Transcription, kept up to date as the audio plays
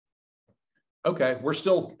Okay, we're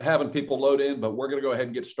still having people load in, but we're going to go ahead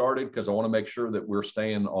and get started because I want to make sure that we're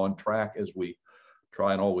staying on track as we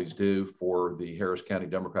try and always do for the Harris County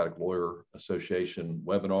Democratic Lawyer Association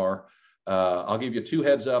webinar. I'll give you two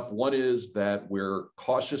heads up. One is that we're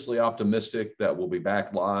cautiously optimistic that we'll be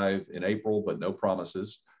back live in April, but no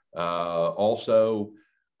promises. Also,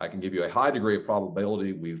 I can give you a high degree of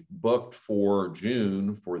probability. We've booked for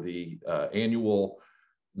June for the annual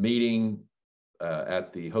meeting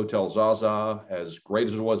at the Hotel Zaza. As great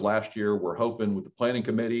as it was last year, we're hoping with the planning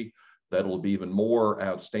committee that it'll be even more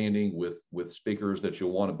outstanding with speakers that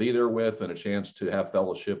you'll want to be there with and a chance to have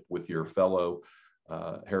fellowship with your fellow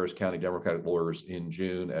Harris County Democratic lawyers in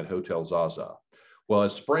June at Hotel Zaza. Well,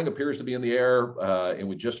 as spring appears to be in the air and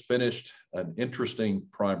we just finished an interesting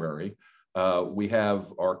primary, we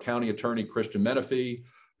have our County Attorney Christian Menefee,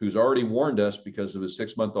 who's already warned us because of his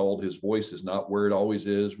 6-month-old, his voice is not where it always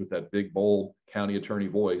is with that big, bold county attorney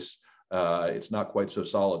voice. It's not quite so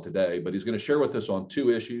solid today, but he's going to share with us on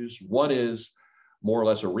two issues. One is more or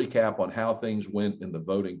less a recap on how things went in the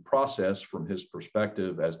voting process from his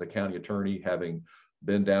perspective as the county attorney, having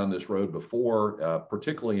been down this road before,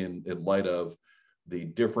 particularly in light of the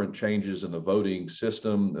different changes in the voting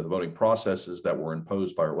system, the voting processes that were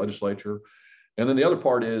imposed by our legislature. And then the other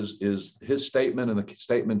part is his statement and the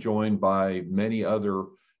statement joined by many other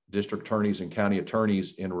district attorneys and county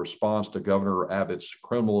attorneys in response to Governor Abbott's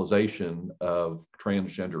criminalization of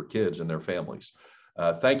transgender kids and their families.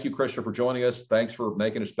 Thank you, Christian, for joining us. Thanks for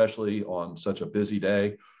making it, especially on such a busy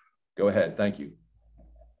day. Go ahead. Thank you.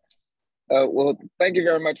 Well, thank you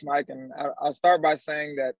very much, Mike. And I'll start by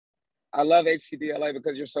saying that I love HCDLA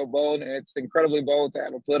because you're so bold, and it's incredibly bold to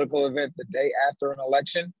have a political event the day after an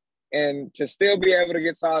election. And to still be able to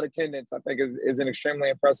get solid attendance, I think is an extremely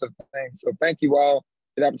impressive thing. So thank you all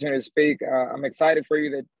for the opportunity to speak. I'm excited for you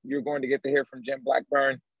that you're going to get to hear from Jim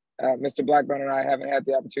Blackburn. Mr. Blackburn and I haven't had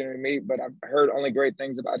the opportunity to meet, but I've heard only great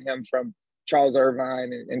things about him from Charles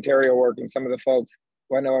Irvine and Terry O'Rourke and some of the folks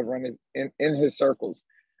who I know have run in his circles.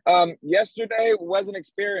 Yesterday was an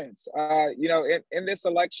experience. In this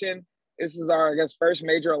election, this is our, I guess, first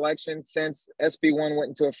major election since SB 1 went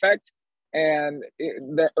into effect. And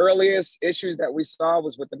the earliest issues that we saw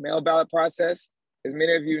was with the mail ballot process. As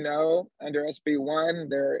many of you know, under SB 1,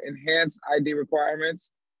 there are enhanced ID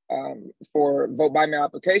requirements for vote by mail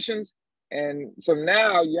applications. And so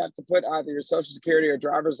now you have to put either your social security or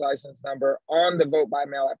driver's license number on the vote by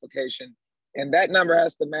mail application. And that number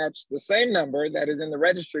has to match the same number that is in the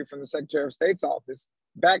registry from the Secretary of State's office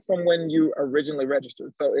back from when you originally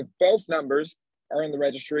registered. So if both numbers are in the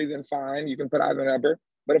registry, then fine, you can put either number.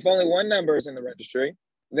 But if only one number is in the registry,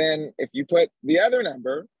 then if you put the other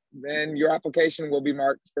number, then your application will be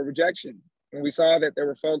marked for rejection. And we saw that there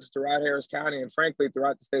were folks throughout Harris County and frankly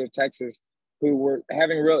throughout the state of Texas who were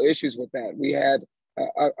having real issues with that. We had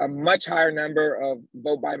a much higher number of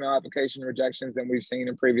vote by mail application rejections than we've seen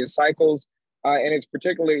in previous cycles. And it's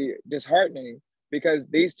particularly disheartening because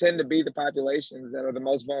these tend to be the populations that are the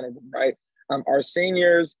most vulnerable, right? Our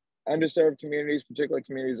seniors, underserved communities, particularly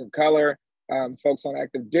communities of color, folks on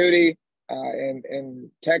active duty, and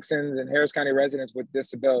Texans and Harris County residents with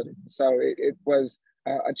disabilities. So it was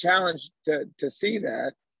a challenge to see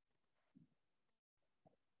that.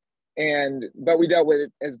 But we dealt with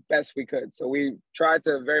it as best we could. So we tried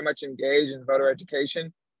to very much engage in voter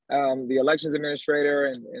education. The elections administrator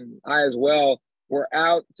and I as well were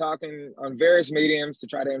out talking on various mediums to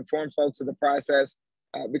try to inform folks of the process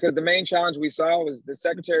because the main challenge we saw was the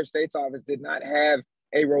Secretary of State's office did not have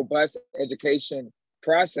a robust education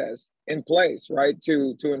process in place, right,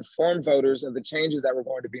 to inform voters of the changes that were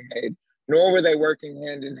going to be made, nor were they working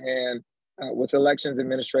hand in hand with elections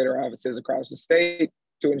administrator offices across the state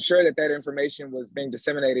to ensure that that information was being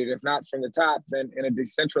disseminated, if not from the top, then in a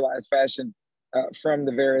decentralized fashion from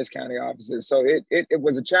the various county offices. So it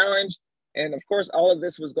was a challenge. And of course, all of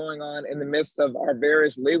this was going on in the midst of our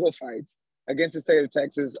various legal fights against the state of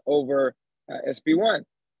Texas over SB 1.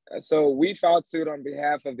 So we filed suit on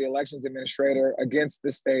behalf of the elections administrator against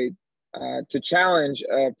the state to challenge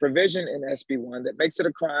a provision in SB 1 that makes it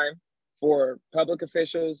a crime for public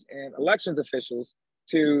officials and elections officials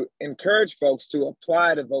to encourage folks to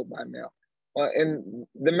apply to vote by mail. And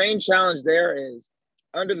the main challenge there is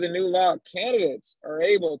under the new law, candidates are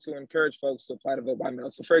able to encourage folks to apply to vote by mail.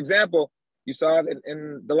 So for example, you saw that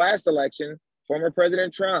in the last election, former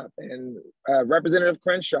President Trump and Representative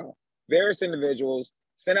Crenshaw, various individuals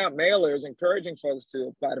sent out mailers encouraging folks to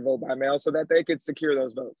apply to vote by mail so that they could secure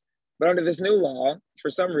those votes. But under this new law, for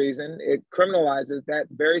some reason, it criminalizes that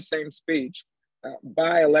very same speech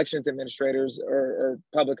by elections administrators or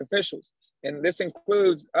public officials. And this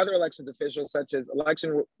includes other elections officials such as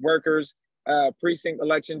election workers precinct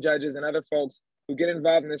election judges and other folks who get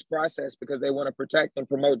involved in this process because they want to protect and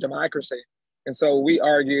promote democracy. And so we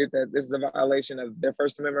argued that this is a violation of their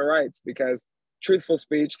First Amendment rights because truthful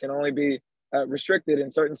speech can only be restricted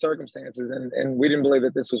in certain circumstances. And we didn't believe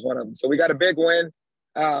that this was one of them. So we got a big win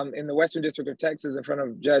in the Western District of Texas in front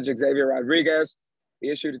of Judge Xavier Rodriguez. He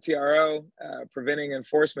issued a TRO preventing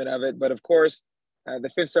enforcement of it. But of course, the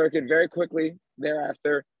Fifth Circuit very quickly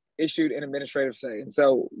thereafter issued an administrative say. And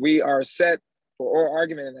so we are set for oral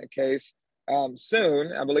argument in that case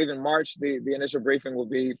soon. I believe in March, the initial briefing will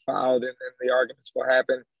be filed and then the arguments will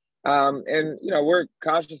happen. And, you know, we're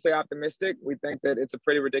cautiously optimistic. We think that it's a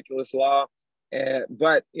pretty ridiculous law.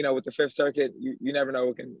 But, you know, with the Fifth Circuit, you never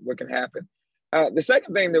know what can happen. The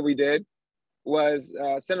second thing that we did was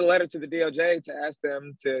send a letter to the DOJ to ask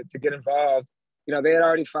them to get involved. You know, they had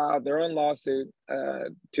already filed their own lawsuit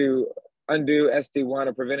to undo SD1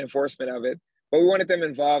 or prevent enforcement of it. But we wanted them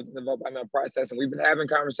involved in the vote by mail process. And we've been having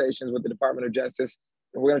conversations with the Department of Justice.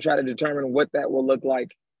 And we're going to try to determine what that will look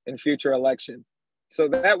like in future elections. So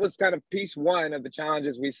that was kind of piece one of the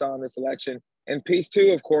challenges we saw in this election. And piece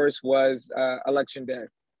two, of course, was election day.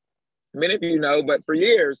 Many of you know, but for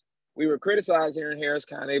years, we were criticized here in Harris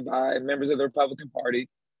County by members of the Republican Party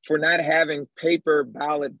for not having paper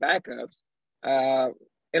ballot backups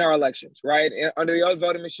in our elections, right? Under the old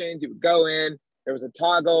voting machines, you would go in, there was a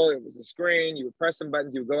toggle, it was a screen, you would press some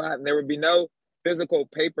buttons, you would go out, and there would be no physical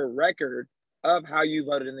paper record of how you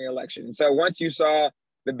voted in the election. And so once you saw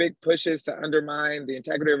the big pushes to undermine the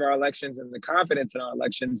integrity of our elections and the confidence in our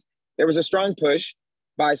elections, there was a strong push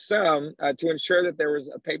by some to ensure that there was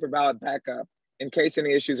a paper ballot backup in case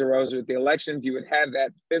any issues arose with the elections. You would have that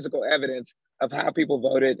physical evidence of how people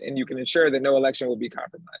voted, and you can ensure that no election will be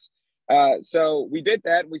compromised. So we did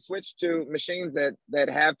that. We switched to machines that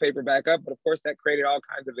have paper backup, but of course that created all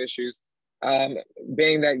kinds of issues.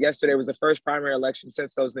 Being that yesterday was the first primary election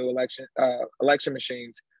since those new election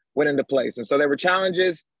machines went into place. And so there were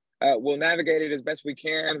challenges. We'll navigate it as best we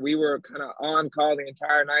can. We were kind of on call the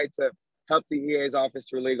entire night to help the EA's office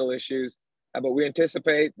through legal issues. But we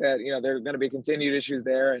anticipate that, you know, there are going to be continued issues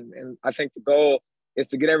there. And I think the goal is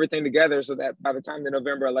to get everything together so that by the time the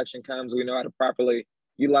November election comes, we know how to properly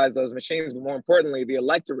utilize those machines. But more importantly, the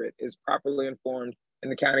electorate is properly informed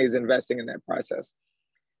and the county is investing in that process.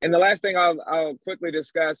 And the last thing I'll quickly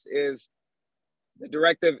discuss is the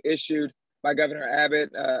directive issued by Governor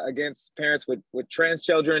Abbott against parents with trans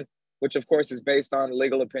children, which of course is based on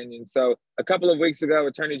legal opinion. So a couple of weeks ago,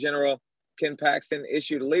 Attorney General Ken Paxton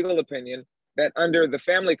issued a legal opinion that under the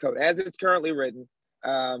family code, as it's currently written,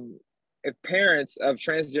 if parents of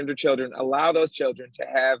transgender children allow those children to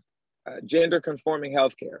have gender conforming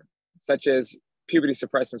healthcare, such as puberty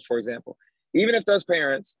suppressants, for example, even if those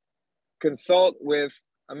parents consult with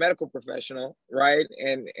a medical professional, right,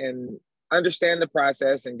 and understand the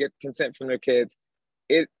process and get consent from their kids,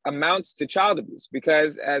 it amounts to child abuse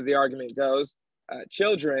because, as the argument goes,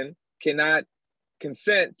 children cannot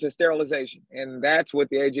consent to sterilization. And that's what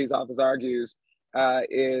the AG's office argues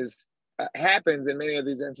happens in many of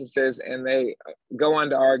these instances. And they go on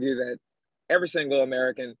to argue that every single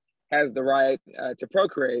American has the right to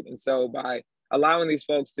procreate. And so by allowing these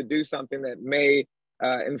folks to do something that may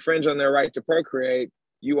infringe on their right to procreate,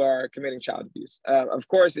 you are committing child abuse. Of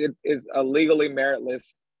course, it is a legally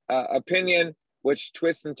meritless opinion, which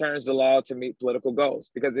twists and turns the law to meet political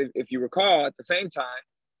goals. Because if you recall, at the same time,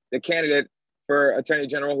 the candidate for Attorney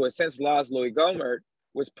General, who has since lost, Louis Gohmert,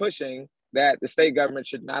 was pushing that the state government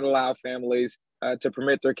should not allow families to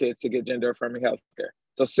permit their kids to get gender-affirming health care.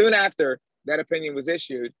 So soon after that opinion was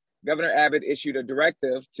issued, Governor Abbott issued a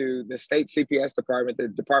directive to the state CPS department, the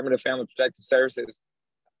Department of Family Protective Services,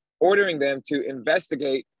 ordering them to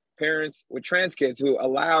investigate parents with trans kids who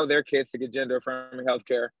allow their kids to get gender-affirming health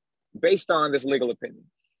care based on this legal opinion.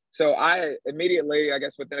 So I immediately, I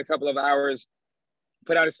guess within a couple of hours,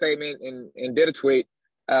 put out a statement and did a tweet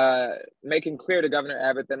making clear to Governor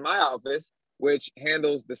Abbott that my office, which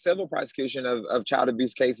handles the civil prosecution of child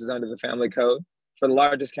abuse cases under the family code for the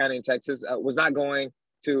largest county in Texas, was not going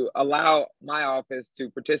to allow my office to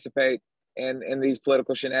participate in these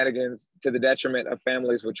political shenanigans to the detriment of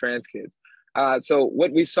families with trans kids. So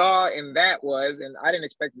what we saw in that was, and I didn't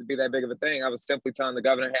expect it to be that big of a thing, I was simply telling the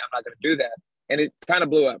governor, hey, I'm not going to do that. And it kind of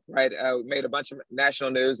blew up, right? We made a bunch of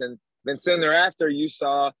national news. And then soon thereafter, you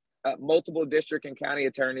saw multiple district and county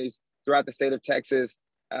attorneys throughout the state of Texas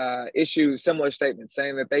issue similar statements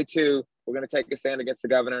saying that they too were going to take a stand against the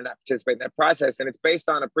governor and not participate in that process. And it's based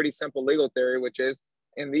on a pretty simple legal theory, which is,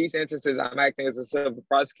 in these instances, I'm acting as a civil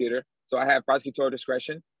prosecutor, so I have prosecutorial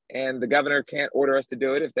discretion, and the governor can't order us to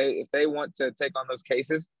do it. If they want to take on those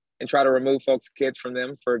cases and try to remove folks' kids from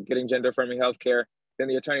them for getting gender-affirming health care, then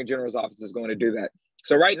the Attorney General's office is going to do that.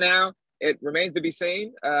 So right now, it remains to be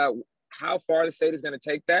seen how far the state is going to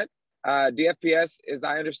take that. DFPS, as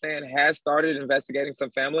I understand, has started investigating some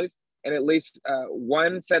families, and at least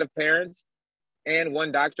one set of parents and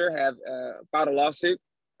one doctor have filed a lawsuit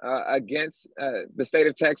against the state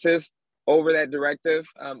of Texas over that directive,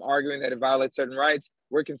 arguing that it violates certain rights.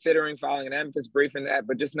 We're considering filing an amicus brief in that,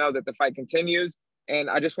 but just know that the fight continues. And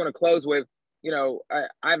I just want to close with,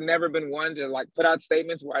 I've never been one to like put out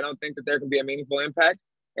statements where I don't think that there can be a meaningful impact.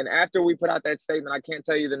 And after we put out that statement, I can't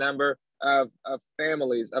tell you the number of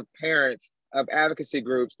families, of parents, of advocacy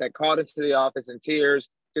groups that called into the office in tears,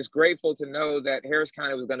 just grateful to know that Harris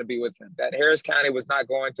County was going to be with them, that Harris County was not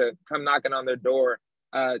going to come knocking on their door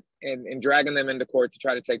and dragging them into court to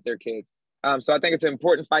try to take their kids. So I think it's an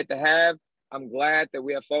important fight to have. I'm glad that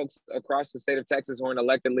we have folks across the state of Texas who are in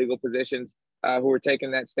elected legal positions who are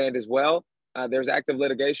taking that stand as well. There's active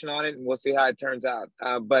litigation on it, and we'll see how it turns out.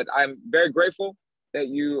 But I'm very grateful that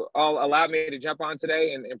you all allowed me to jump on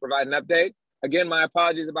today and provide an update. Again, my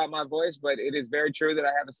apologies about my voice, but it is very true that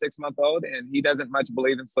I have a 6-month-old and he doesn't much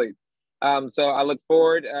believe in sleep. So I look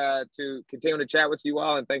forward to continuing to chat with you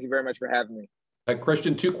all, and thank you very much for having me.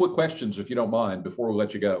 Christian, 2 quick questions, if you don't mind, before we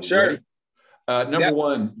let you go. Sure. Number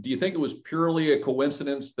one, do you think it was purely a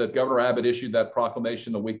coincidence that Governor Abbott issued that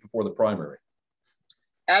proclamation the week before the primary?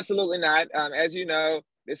 Absolutely not. As you know,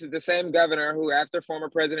 this is the same governor who, after former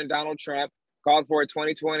President Donald Trump called for an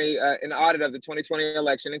audit of the 2020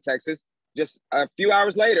 election in Texas, just a few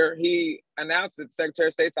hours later, he announced that the Secretary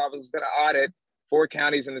of State's office was going to audit 4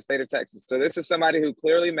 counties in the state of Texas. So this is somebody who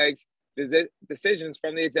clearly makes decisions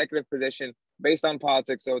from the executive position based on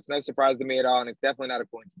politics. So it's no surprise to me at all, and it's definitely not a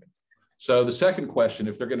coincidence. So the second question,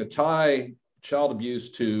 if they're going to tie child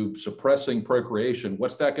abuse to suppressing procreation,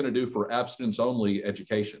 what's that going to do for abstinence-only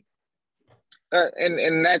education?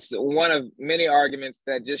 And that's one of many arguments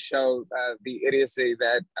that just show the idiocy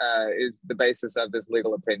that is the basis of this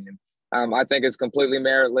legal opinion. I think it's completely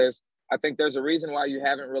meritless. I think there's a reason why you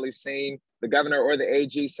haven't really seen the governor or the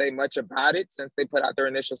AG say much about it since they put out their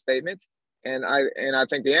initial statements. And I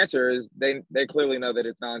think the answer is they clearly know that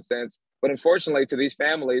it's nonsense. But unfortunately, to these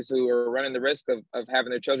families who are running the risk of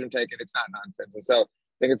having their children taken, it's not nonsense. And so I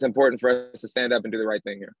think it's important for us to stand up and do the right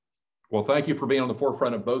thing here. Well, thank you for being on the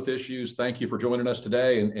forefront of both issues. Thank you for joining us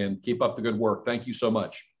today, and keep up the good work. Thank you so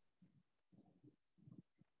much.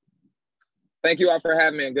 Thank you all for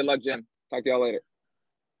having me, and good luck, Jim. Talk to y'all later.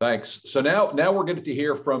 Thanks. So now we're going to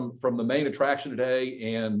hear from the main attraction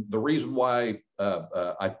today, and the reason why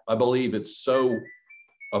I believe it's so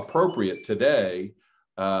appropriate today,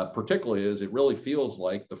 particularly is it really feels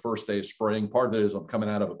like the first day of spring. Part of it is I'm coming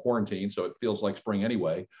out of a quarantine, so it feels like spring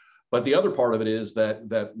anyway. But the other part of it is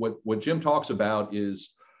that what Jim talks about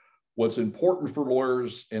is what's important for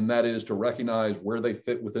lawyers, and that is to recognize where they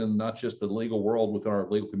fit within not just the legal world, within our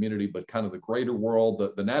legal community, but kind of the greater world,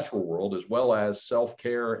 the natural world, as well as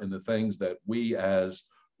self-care and the things that we as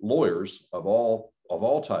lawyers of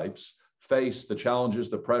all types face, the challenges,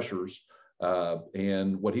 the pressures.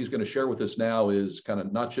 And what he's going to share with us now is kind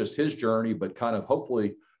of not just his journey, but kind of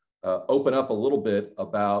hopefully open up a little bit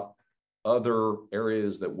about other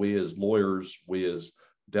areas that we as lawyers, we as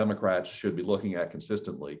Democrats should be looking at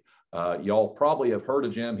consistently. Y'all probably have heard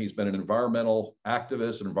of Jim. He's been an environmental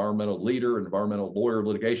activist, an environmental leader, an environmental lawyer,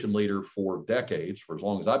 litigation leader for decades, for as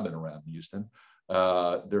long as I've been around in Houston.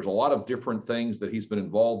 There's a lot of different things that he's been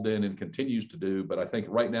involved in and continues to do. But I think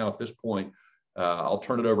right now at this point, I'll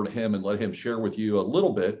turn it over to him and let him share with you a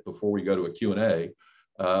little bit before we go to a Q&A,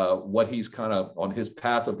 what he's kind of on his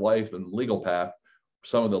path of life and legal path,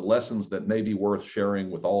 some of the lessons that may be worth sharing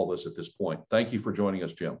with all of us at this point. Thank you for joining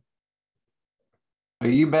us, Jim.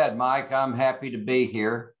 You bet, Mike. I'm happy to be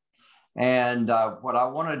here. And what I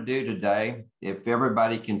want to do today, if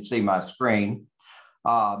everybody can see my screen,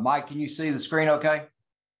 Mike, can you see the screen okay?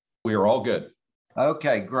 We are all good.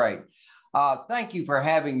 Okay, great. Thank you for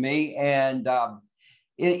having me. And I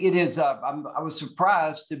was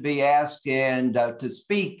surprised to be asked and to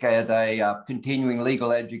speak at a continuing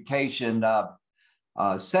legal education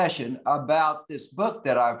session about this book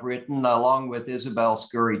that I've written along with Isabel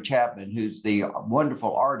Scurry Chapman, who's the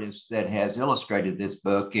wonderful artist that has illustrated this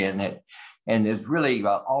book, and it's really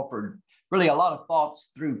offered really a lot of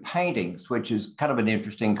thoughts through paintings, which is kind of an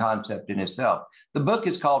interesting concept in itself. The book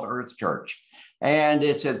is called Earth Church, and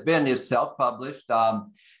it's self-published.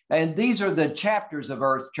 And these are the chapters of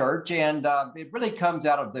Earth Church, and it really comes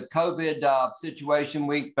out of the COVID situation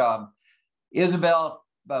week. Isabel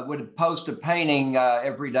would post a painting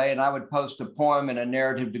every day, and I would post a poem and a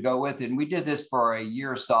narrative to go with it. And we did this for a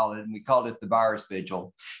year solid, and we called it the Virus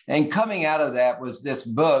Vigil. And coming out of that was this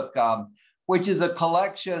book, which is a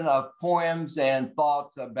collection of poems and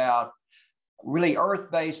thoughts about really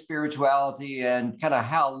earth-based spirituality and kind of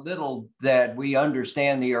how little that we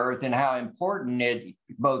understand the earth and how important it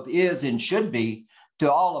both is and should be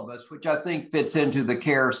to all of us, which I think fits into the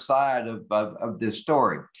care side of this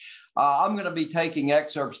story. I'm going to be taking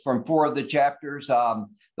excerpts from 4 of the chapters.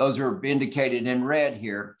 Those are indicated in red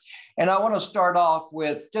here. And I want to start off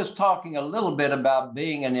with just talking a little bit about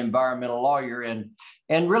being an environmental lawyer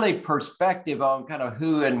and really perspective on kind of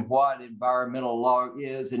who and what environmental law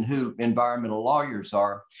is and who environmental lawyers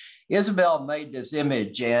are. Isabel made this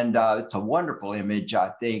image, and it's a wonderful image,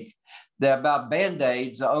 I think, that about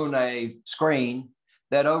Band-Aids on a screen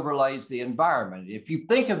that overlays the environment. If you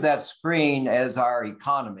think of that screen as our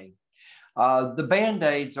economy, the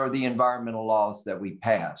Band-Aids are the environmental laws that we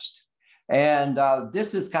passed. And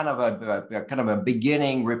this is kind of a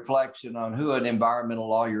beginning reflection on who an environmental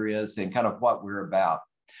lawyer is and kind of what we're about.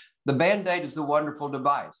 The Band-Aid is a wonderful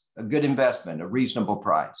device, a good investment, a reasonable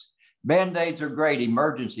price. Band-Aids are great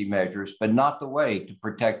emergency measures, but not the way to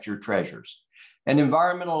protect your treasures. An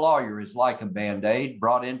environmental lawyer is like a Band-Aid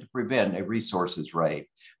brought in to prevent a resources raid.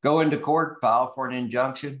 Go into court, file for an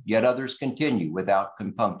injunction, yet others continue without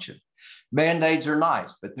compunction. Band-Aids are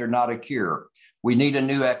nice, but they're not a cure. We need a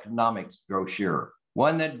new economics brochure,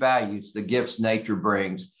 one that values the gifts nature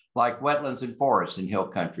brings, like wetlands and forests in hill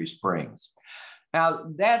country springs. Now,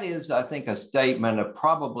 that is, I think, a statement of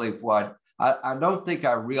probably what I don't think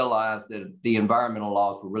I realized that the environmental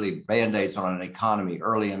laws were really Band-Aids on an economy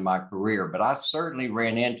early in my career, but I certainly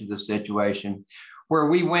ran into the situation where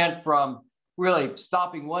we went from really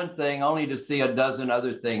stopping one thing only to see a dozen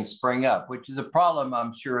other things spring up, which is a problem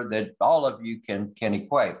I'm sure that all of you can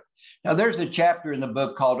equate. Now, there's a chapter in the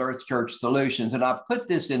book called Earth Church Solutions, and I put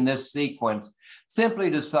this in this sequence simply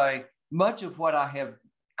to say much of what I have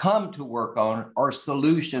come to work on are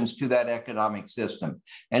solutions to that economic system.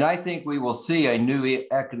 And I think we will see a new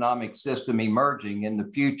economic system emerging in the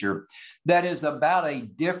future that is about a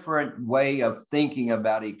different way of thinking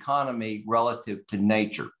about economy relative to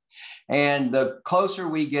nature. And the closer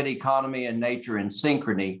we get economy and nature in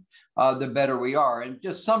synchrony, the better we are. And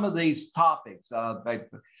just some of these topics, like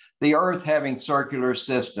the earth having circular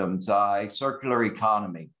systems, a circular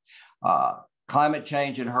economy, climate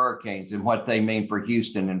change and hurricanes and what they mean for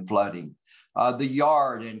Houston and flooding, the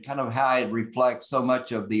yard and kind of how it reflects so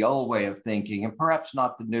much of the old way of thinking and perhaps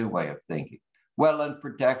not the new way of thinking. Wetland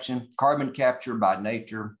protection, carbon capture by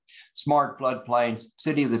nature, smart floodplains,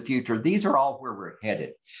 city of the future. These are all where we're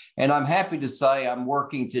headed. And I'm happy to say I'm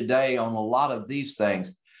working today on a lot of these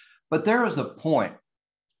things. But there was a point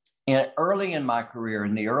early in my career,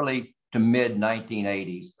 in the early to mid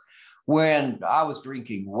 1980s, when I was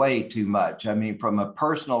drinking way too much. I mean, from a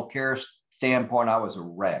personal care standpoint, I was a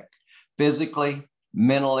wreck. Physically,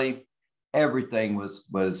 mentally, everything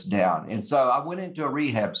was down. And so I went into a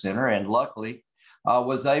rehab center and luckily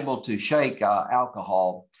was able to shake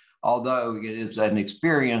alcohol, although it is an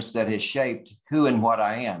experience that has shaped who and what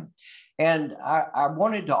I am. And I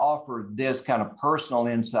wanted to offer this kind of personal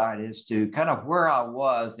insight as to kind of where I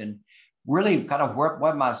was and really kind of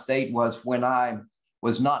what my state was when I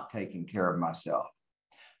was not taking care of myself.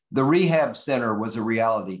 The rehab center was a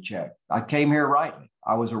reality check. I came here rightly.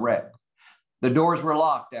 I was a wreck. The doors were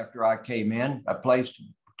locked after I came in, a place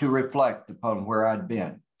to reflect upon where I'd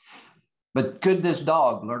been. But could this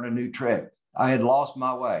dog learn a new trick? I had lost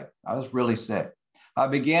my way. I was really sick. I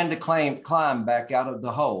began to climb back out of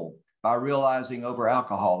the hole by realizing over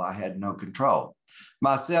alcohol I had no control.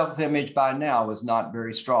 My self-image by now was not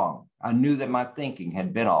very strong. I knew that my thinking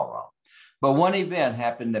had been all wrong. But one event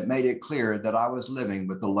happened that made it clear that I was living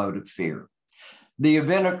with a load of fear. The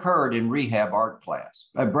event occurred in rehab art class,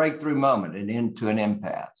 a breakthrough moment and into an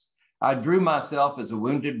impasse. I drew myself as a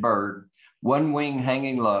wounded bird, one wing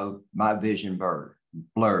hanging low, my vision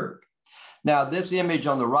blurred. Now, this image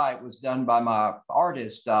on the right was done by my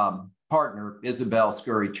artist partner, Isabel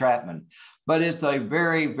Scurry-Trapman, but it's a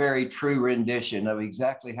very, very true rendition of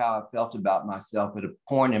exactly how I felt about myself at a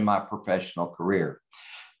point in my professional career.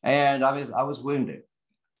 And I was wounded.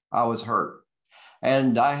 I was hurt.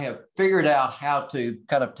 And I have figured out how to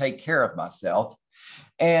kind of take care of myself.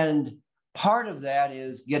 And part of that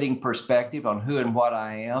is getting perspective on who and what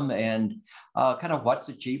I am and kind of what's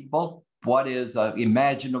achievable, what is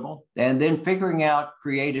imaginable, and then figuring out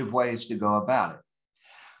creative ways to go about it.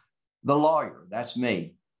 The lawyer, that's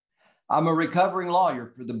me. I'm a recovering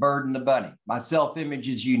lawyer for the bird and the bunny. My self-image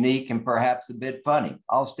is unique and perhaps a bit funny.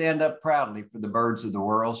 I'll stand up proudly for the birds of the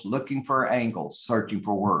world, looking for angles, searching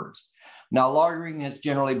for words. Now, lawyering has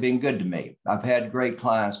generally been good to me. I've had great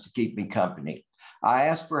clients to keep me company. I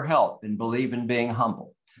ask for help and believe in being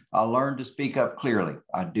humble. I learn to speak up clearly.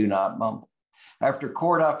 I do not mumble. After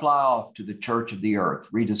court, I fly off to the church of the earth,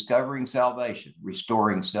 rediscovering salvation,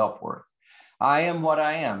 restoring self-worth. I am what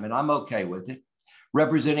I am, and I'm okay with it.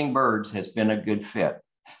 Representing birds has been a good fit.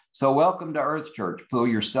 So welcome to Earth Church. Pull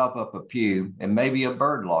yourself up a pew, and maybe a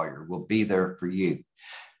bird lawyer will be there for you.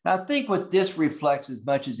 Now, I think what this reflects as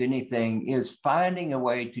much as anything is finding a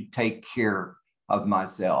way to take care of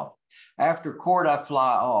myself. After court, I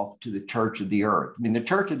fly off to the church of the earth. I mean, the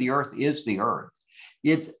church of the earth is the earth.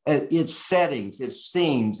 It's settings, its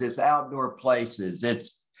themes, its outdoor places.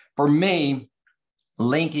 It's, for me,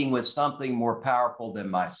 linking with something more powerful than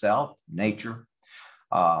myself, nature,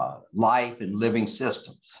 life, and living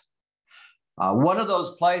systems. One of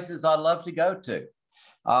those places I love to go to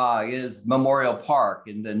is Memorial Park,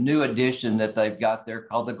 and the new addition that they've got there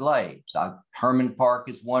called the Glades. Herman Park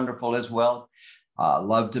is wonderful as well.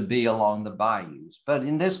 Love to be along the bayous, but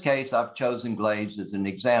in this case, I've chosen Glades as an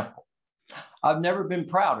example. I've never been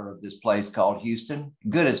prouder of this place called Houston.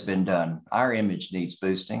 Good has been done. Our image needs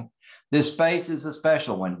boosting. This space is a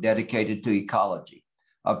special one dedicated to ecology,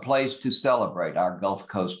 a place to celebrate our Gulf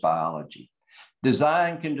Coast biology.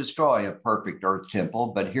 Design can destroy a perfect earth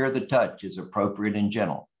temple, but here the touch is appropriate and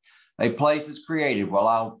gentle. A place is created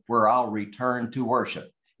where I'll return to worship,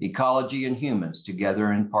 ecology and humans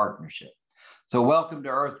together in partnership. So welcome to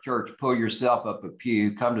Earth Church. Pull yourself up a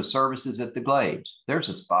pew. Come to services at the Glades. There's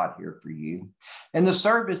a spot here for you. And the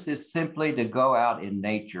service is simply to go out in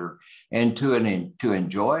nature and to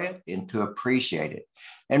enjoy it and to appreciate it.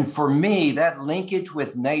 And for me, that linkage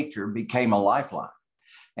with nature became a lifeline.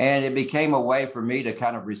 And it became a way for me to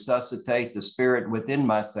kind of resuscitate the spirit within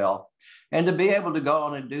myself and to be able to go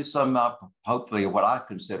on and do some, hopefully what I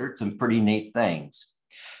considered some pretty neat things.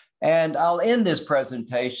 And I'll end this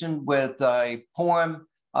presentation with a poem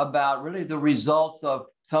about really the results of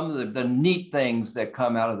some of the neat things that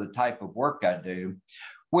come out of the type of work I do,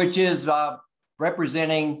 which is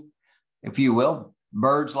representing, if you will,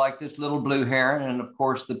 birds like this little blue heron, and of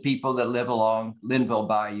course, the people that live along Linville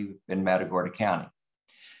Bayou in Matagorda County.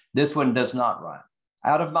 This one does not rhyme.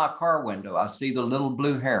 Out of my car window, I see the little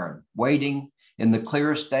blue heron waiting in the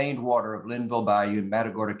clear stained water of Linville Bayou in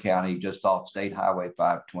Matagorda County, just off State Highway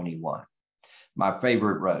 521. My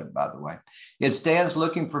favorite road, by the way. It stands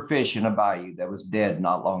looking for fish in a bayou that was dead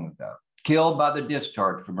not long ago, killed by the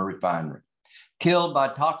discharge from a refinery, killed by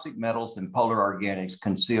toxic metals and polar organics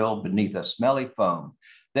concealed beneath a smelly foam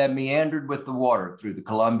that meandered with the water through the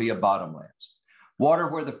Columbia bottomlands, water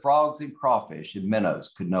where the frogs and crawfish and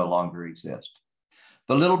minnows could no longer exist.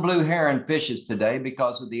 The little blue heron fishes today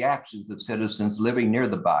because of the actions of citizens living near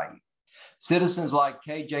the bayou. Citizens like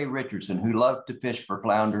K.J. Richardson, who loved to fish for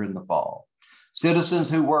flounder in the fall. Citizens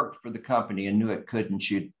who worked for the company and knew it could and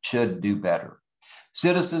should do better.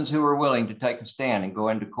 Citizens who were willing to take a stand and go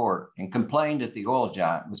into court and complained that the oil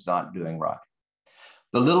giant was not doing right.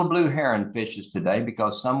 The little blue heron fishes today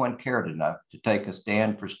because someone cared enough to take a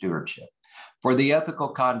stand for stewardship, for the ethical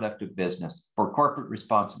conduct of business, for corporate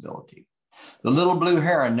responsibility. The little blue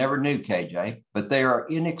heron never knew KJ, but they are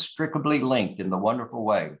inextricably linked in the wonderful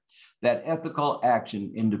way that ethical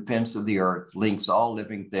action in defense of the earth links all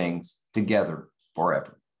living things together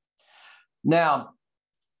forever. Now,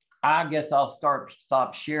 I guess I'll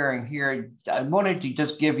stop sharing here. I wanted to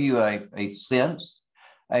just give you a sense,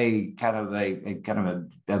 a kind of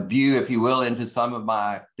a view, if you will, into some of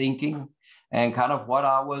my thinking and kind of what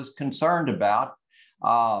I was concerned about.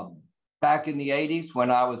 Back in the 80s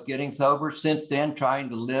when I was getting sober, since then trying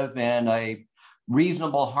to live in a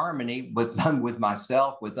reasonable harmony with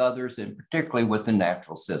myself, with others, and particularly with the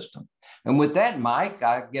natural system. And with that, Mike,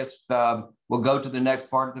 I guess we'll go to the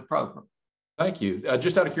next part of the program. Thank you.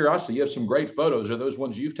 Just out of curiosity, you have some great photos. Are those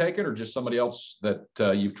ones you've taken or just somebody else that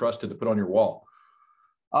you've trusted to put on your wall?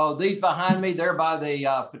 Oh, these behind me, they're by the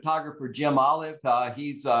photographer Jim Olive.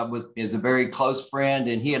 He's is a very close friend,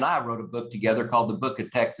 and he and I wrote a book together called The Book of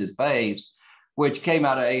Texas Bays, which came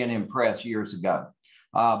out of A&M Press years ago.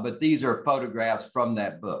 But these are photographs from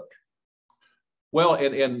that book. Well,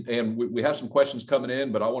 and we have some questions coming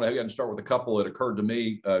in, but I want to go ahead and start with a couple that occurred to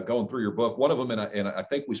me going through your book. One of them, and I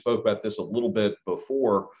think we spoke about this a little bit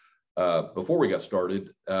before we got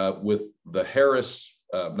started, with the Harris,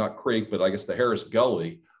 not Creek, but I guess the Harris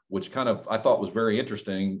Gully, which kind of I thought was very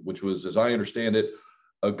interesting, which was, as I understand it,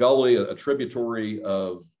 a gully, a tributary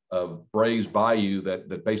of Brays Bayou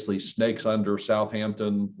that basically snakes under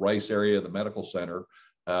Southampton, Rice area, the medical center.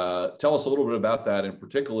 Tell us a little bit about that, and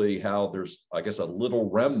particularly how there's, I guess, a little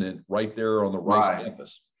remnant right there on the Rice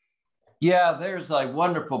campus. Yeah, there's a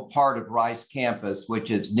wonderful part of Rice campus,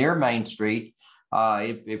 which is near Main Street.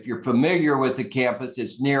 If you're familiar with the campus,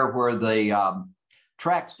 it's near where the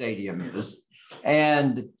track stadium is.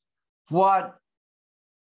 And what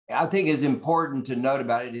I think is important to note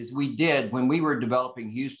about it is when we were developing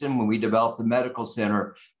Houston, when we developed the medical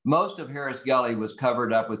center, most of Harris Gully was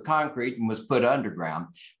covered up with concrete and was put underground.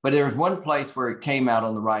 But there was one place where it came out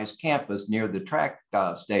on the Rice campus near the track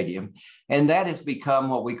stadium, and that has become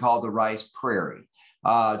what we call the Rice Prairie.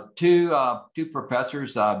 Two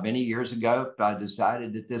professors many years ago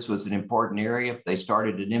decided that this was an important area. They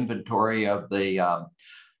started an inventory of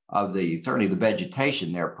certainly the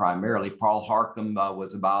vegetation there primarily. Paul Harcum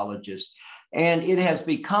was a biologist, and it has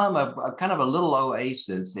become a kind of a little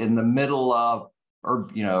oasis in the middle of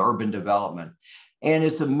urban development. And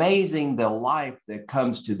it's amazing the life that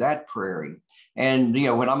comes to that prairie. And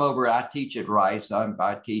when I'm over, I teach at Rice.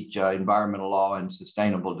 I teach environmental law and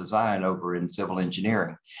sustainable design over in civil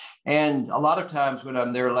engineering. And a lot of times when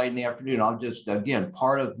I'm there late in the afternoon, I'll just, again,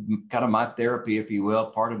 part of kind of my therapy, if you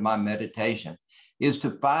will, part of my meditation is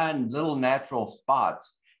to find little natural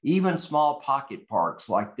spots, even small pocket parks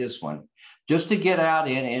like this one, just to get out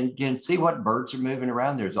in and see what birds are moving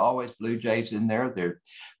around. There's always blue jays in there. There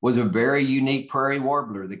was a very unique prairie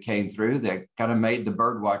warbler that came through that kind of made the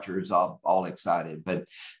bird watchers all excited. But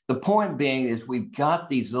the point being is we've got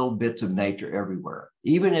these little bits of nature everywhere,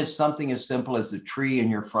 even if something as simple as a tree in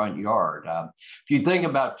your front yard. If you think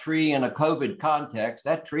about tree in a COVID context,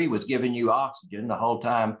 that tree was giving you oxygen the whole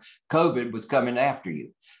time COVID was coming after you.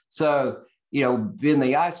 So, in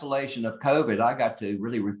the isolation of COVID, I got to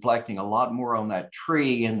really reflecting a lot more on that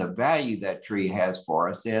tree and the value that tree has for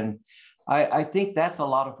us. And I think that's a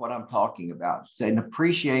lot of what I'm talking about. It's an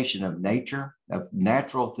appreciation of nature, of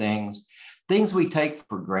natural things we take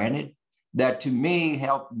for granted that to me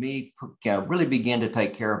helped me really begin to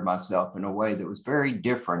take care of myself in a way that was very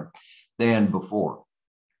different than before.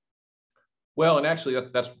 Well, and actually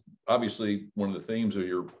that's obviously one of the themes of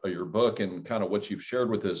your book, and kind of what you've shared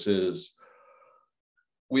with us is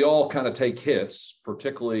we all kind of take hits,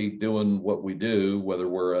 particularly doing what we do, whether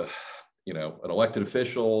we're an elected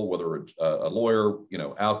official, whether we're a lawyer,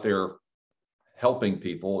 out there helping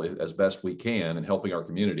people as best we can and helping our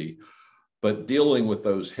community, but dealing with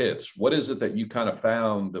those hits. What is it that you kind of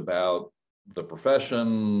found about the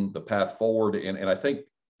profession, the path forward? And I think,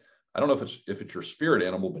 I don't know if it's your spirit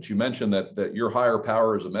animal, but you mentioned that your higher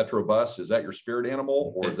power is a Metro bus. Is that your spirit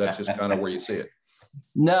animal, or is that just kind of where you see it?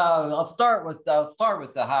 No, I'll start with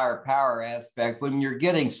the higher power aspect. When you're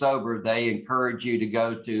getting sober, they encourage you to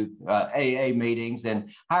go to AA meetings, and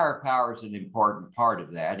higher power is an important part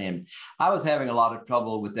of that. And I was having a lot of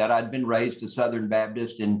trouble with that. I'd been raised a Southern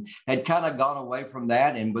Baptist and had kind of gone away from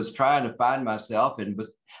that and was trying to find myself and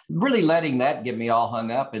was really letting that get me all hung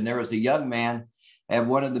up. And there was a young man at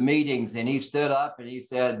one of the meetings, and he stood up and he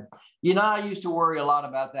said, I used to worry a lot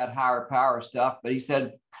about that higher power stuff, but he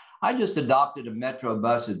said, I just adopted a Metro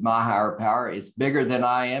bus as my higher power. It's bigger than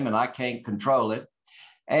I am and I can't control it.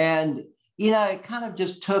 And, it kind of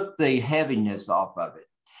just took the heaviness off of it.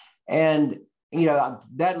 And,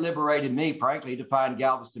 that liberated me, frankly, to find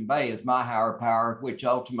Galveston Bay as my higher power, which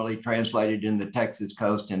ultimately translated in the Texas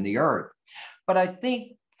coast and the earth. But I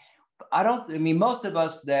think, most of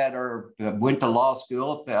us that went to law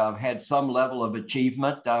school had some level of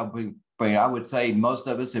achievement. I would say most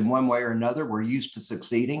of us in one way or another were used to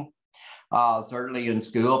succeeding, certainly in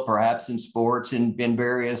school, perhaps in sports and in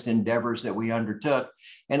various endeavors that we undertook.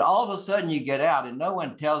 And all of a sudden you get out and no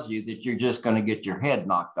one tells you that you're just going to get your head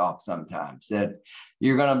knocked off sometimes, that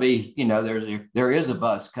you're going to be, there is a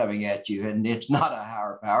bus coming at you and it's not a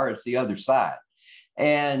higher power, it's the other side.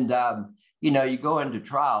 And, you go into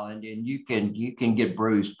trial and you can get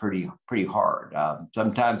bruised pretty hard.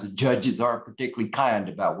 Sometimes the judges aren't particularly kind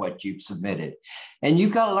about what you've submitted, and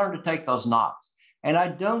you've got to learn to take those knocks. And I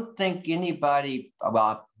don't think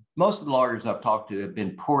most of the lawyers I've talked to have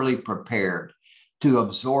been poorly prepared to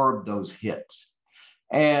absorb those hits.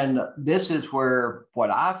 And this is where what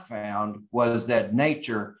I found was that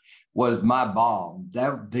nature was my balm.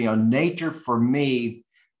 That nature for me.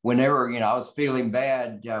 Whenever, I was feeling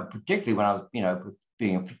bad, particularly when I was,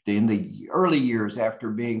 being in the early years after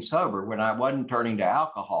being sober, when I wasn't turning to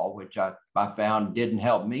alcohol, which I found didn't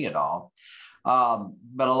help me at all.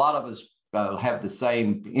 But a lot of us have the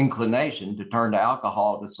same inclination to turn to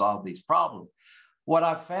alcohol to solve these problems. What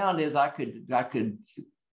I found is I could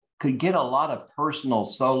could get a lot of personal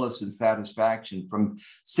solace and satisfaction from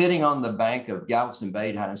sitting on the bank of Galveston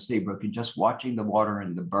Bay down in Seabrook and just watching the water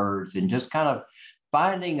and the birds and just kind of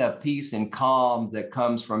finding a peace and calm that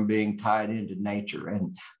comes from being tied into nature.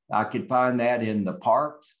 And I could find that in the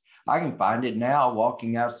parks. I can find it now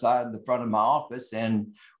walking outside the front of my office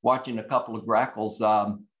and watching a couple of grackles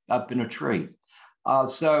up in a tree.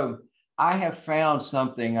 So I have found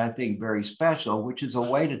something I think very special, which is a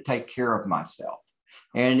way to take care of myself.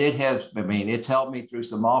 And it has, I mean, it's helped me through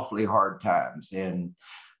some awfully hard times. And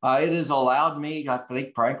it has allowed me, I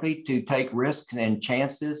think, frankly, to take risks and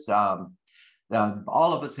chances. All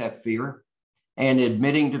of us have fear, and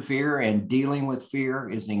admitting to fear and dealing with fear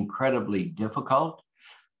is incredibly difficult.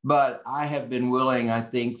 But I have been willing, I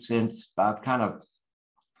think, since I've kind of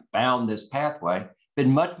found this pathway,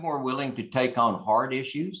 been much more willing to take on hard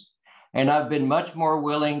issues. And I've been much more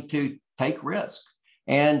willing to take risk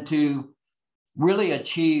and to really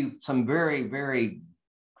achieve some very, very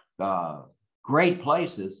great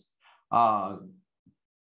places that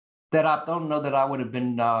I don't know that I would have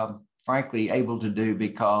been, frankly, able to do,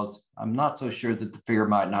 because I'm not so sure that the fear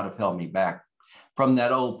might not have held me back from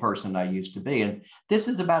that old person I used to be. And this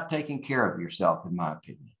is about taking care of yourself, in my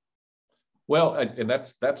opinion. Well, and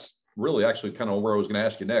that's really actually kind of where I was going to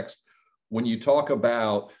ask you next. When you talk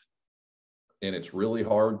about, and it's really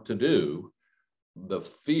hard to do, the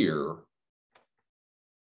fear,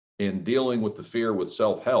 in dealing with the fear with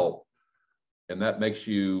self-help, and that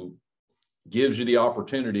gives you the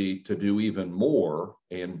opportunity to do even more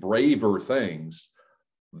and braver things.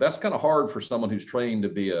 That's kind of hard for someone who's trained to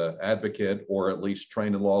be an advocate, or at least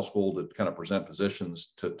trained in law school to kind of present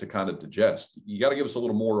positions to kind of digest. You got to give us a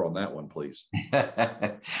little more on that one, please.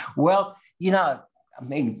 Well, I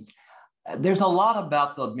mean, there's a lot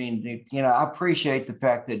about I appreciate the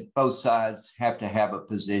fact that both sides have to have a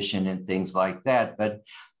position and things like that. But,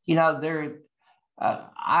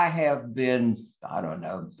 I have been,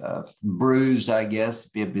 bruised, I guess,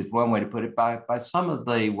 is one way to put it, by some of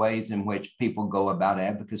the ways in which people go about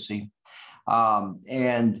advocacy.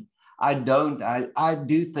 And I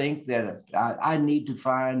do think that I need to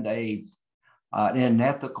find an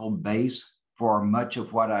ethical base for much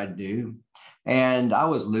of what I do. And I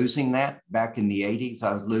was losing that back in the 80s.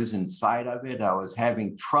 I was losing sight of it. I was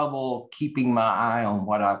having trouble keeping my eye on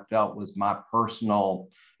what I felt was my personal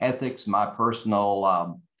ethics, my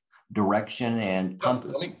personal direction and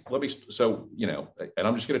compass. So, and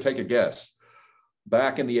I'm just going to take a guess.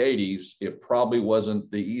 Back in the 80s, it probably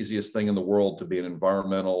wasn't the easiest thing in the world to be an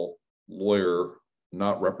environmental lawyer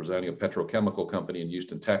not representing a petrochemical company in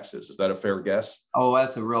Houston, Texas. Is that a fair guess? Oh,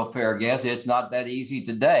 that's a real fair guess. It's not that easy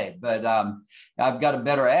today, but I've got a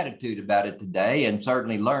better attitude about it today, and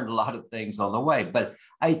certainly learned a lot of things on the way. But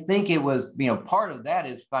I think it was, part of that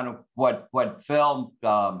is kind of what felt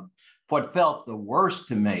the worst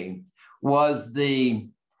to me was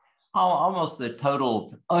almost the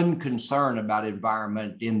total unconcern about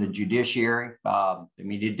environment in the judiciary.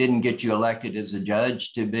 It didn't get you elected as a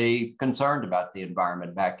judge to be concerned about the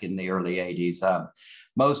environment back in the early 80s.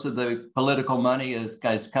 Most of the political money is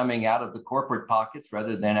coming out of the corporate pockets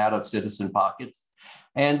rather than out of citizen pockets.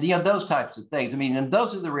 And, those types of things. And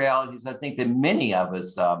those are the realities I think that many of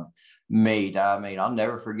us meet. I'll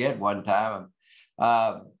never forget one time,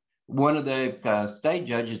 one of the state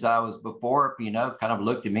judges I was before, kind of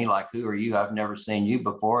looked at me like, "Who are you? I've never seen you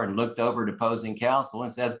before," and looked over to opposing counsel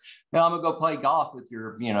and said, "Well, I'm gonna go play golf with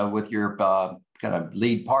your kind of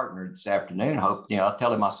lead partner this afternoon. Hope, I'll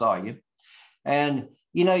tell him I saw you." And,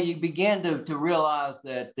 you begin to realize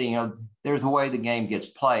that, there's a way the game gets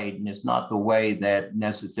played, and it's not the way that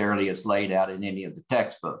necessarily is laid out in any of the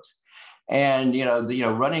textbooks. And,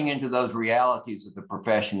 running into those realities of the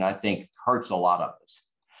profession, I think hurts a lot of us.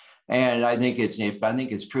 And I think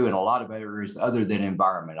it's true in a lot of areas other than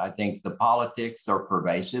environment. I think the politics are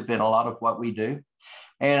pervasive in a lot of what we do.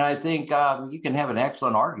 And I think you can have an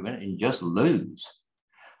excellent argument and just lose.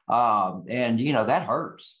 And that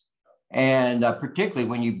hurts. And particularly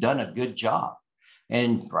when you've done a good job.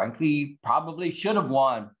 And frankly, you probably should have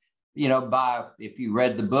won, if you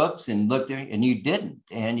read the books and looked at it, and you didn't.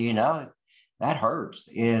 And, that hurts.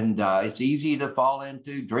 And it's easy to fall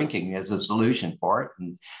into drinking as a solution for it.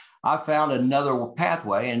 And I found another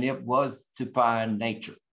pathway, and it was to find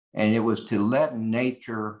nature. And it was to let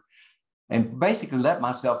nature, and basically let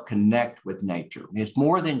myself connect with nature. It's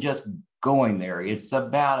more than just going there. It's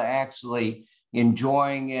about actually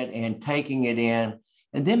enjoying it and taking it in,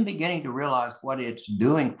 and then beginning to realize what it's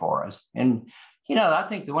doing for us. And, I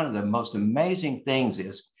think that one of the most amazing things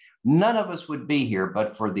is none of us would be here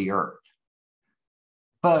but for the earth.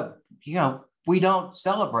 But, we don't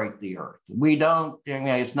celebrate the earth. We don't,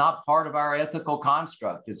 it's not part of our ethical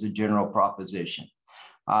construct as a general proposition.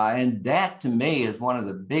 And that to me is one of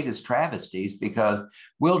the biggest travesties, because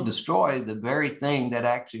we'll destroy the very thing that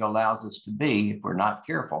actually allows us to be if we're not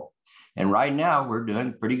careful. And right now we're doing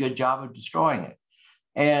a pretty good job of destroying it.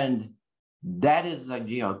 And that is,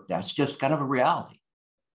 that's just kind of a reality.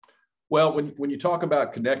 Well, when you talk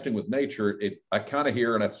about connecting with nature, I kind of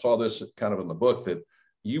hear, and I saw this kind of in the book, that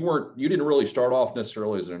you didn't really start off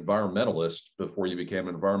necessarily as an environmentalist before you became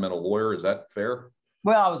an environmental lawyer. Is that fair?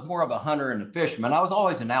 Well, I was more of a hunter and a fisherman. I was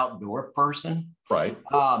always an outdoor person. Right.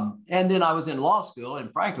 And then I was in law school,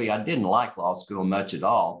 and frankly, I didn't like law school much at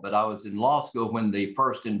all, but I was in law school when the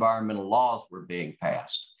first environmental laws were being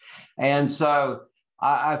passed. And so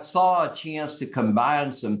I saw a chance to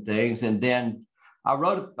combine some things. And then I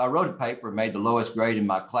wrote a paper, made the lowest grade in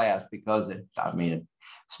my class because it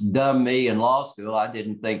dumb me in law school. I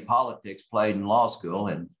didn't think politics played in law school.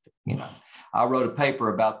 And, I wrote a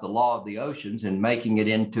paper about the law of the oceans and making it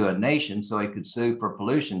into a nation so he could sue for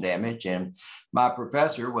pollution damage. And my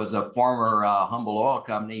professor was a former Humble Oil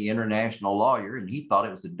Company international lawyer, and he thought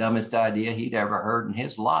it was the dumbest idea he'd ever heard in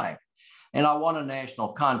his life. And I won a national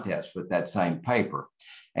contest with that same paper.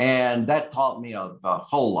 And that taught me a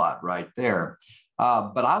whole lot right there.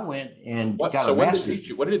 But I went and got a master's.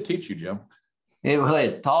 What did it teach you, Jim?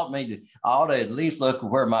 It taught me I ought to at least look at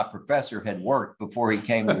where my professor had worked before he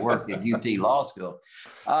came to work at UT Law School.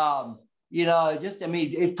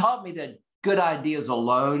 It taught me that good ideas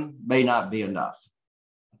alone may not be enough,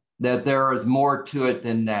 that there is more to it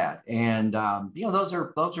than that. And, those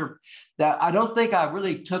are that I don't think I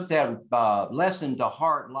really took that lesson to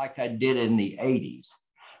heart like I did in the 80s.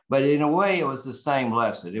 But in a way, it was the same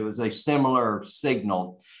lesson. It was a similar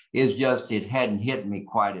signal. It's just it hadn't hit me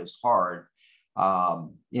quite as hard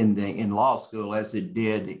in law school as it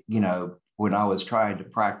did, when I was trying to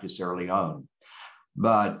practice early on.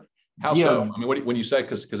 But how so? I mean, when you say,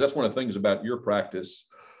 because that's one of the things about your practice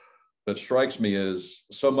that strikes me is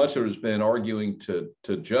so much of it has been arguing to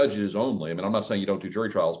judges only. I mean, I'm not saying you don't do jury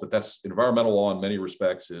trials, but that's environmental law in many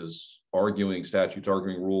respects is arguing statutes,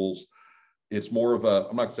 arguing rules. It's more of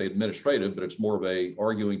I'm not going to say administrative, but it's more of a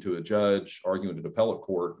arguing to a judge, arguing to the appellate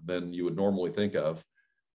court than you would normally think of.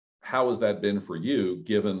 How has that been for you,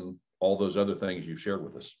 given all those other things you've shared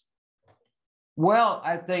with us? Well,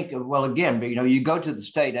 I think, again, you go to the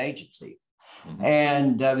state agency, mm-hmm.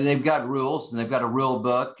 and they've got rules, and they've got a rule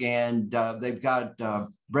book, and they've got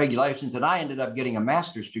regulations. And I ended up getting a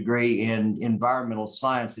master's degree in environmental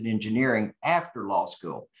science and engineering after law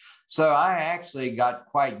school. So I actually got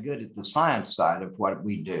quite good at the science side of what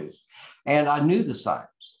we do. And I knew the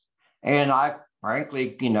science. And I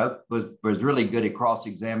frankly, was really good at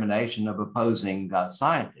cross-examination of opposing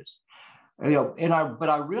scientists. But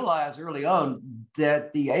I realized early on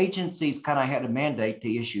that the agencies kind of had a mandate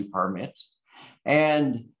to issue permits,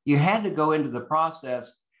 and you had to go into the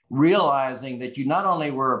process realizing that you not only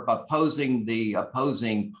were opposing the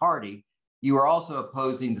opposing party, you were also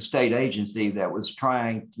opposing the state agency that was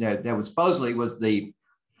supposedly was the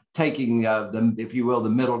taking if you will, the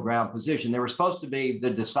middle ground position. They were supposed to be the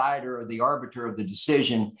decider or the arbiter of the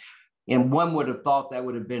decision. And one would have thought that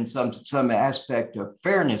would have been some aspect of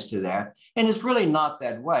fairness to that. And it's really not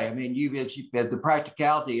that way. I mean, as the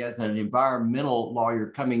practicality as an environmental lawyer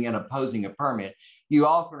coming in opposing a permit, you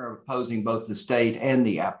often are opposing both the state and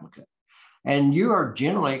the applicant. And you are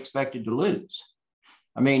generally expected to lose.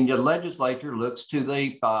 I mean, the legislature looks to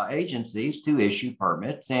the agencies to issue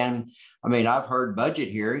permits. And I mean, I've heard budget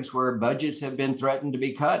hearings where budgets have been threatened to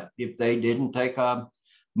be cut if they didn't take a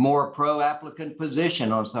more pro-applicant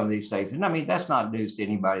position on some of these things. And I mean, that's not news to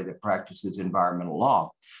anybody that practices environmental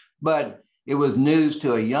law, but it was news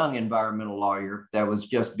to a young environmental lawyer that was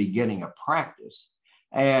just beginning a practice.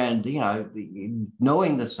 And,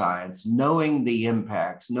 knowing the science, knowing the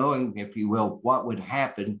impacts, knowing, if you will, what would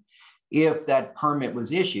happen if that permit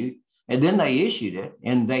was issued, and then they issued it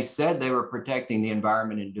and they said they were protecting the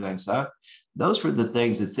environment in doing so. Those were the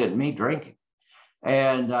things that sent me drinking.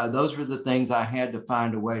 And those were the things I had to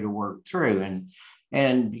find a way to work through. And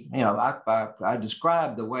I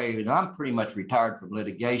described the way, and I'm pretty much retired from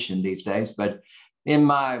litigation these days, but in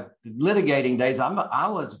my litigating days, I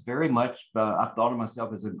was very much, I thought of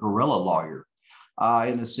myself as a guerrilla lawyer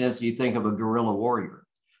in the sense you think of a guerrilla warrior.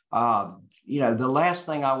 The last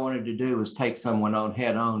thing I wanted to do was take someone on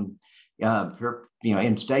head on,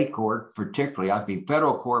 in state court, particularly. I mean,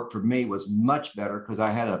 federal court for me was much better because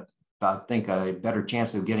I had I think a better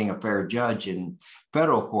chance of getting a fair judge in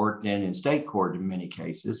federal court than in state court in many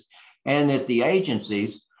cases. And that the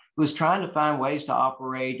agencies was trying to find ways to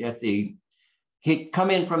operate come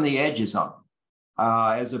in from the edges on them.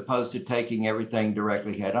 as opposed to taking everything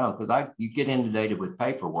directly head on. Because you get inundated with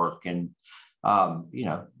paperwork, and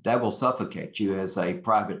that will suffocate you as a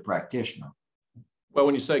private practitioner. Well,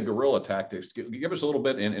 when you say guerrilla tactics, give us a little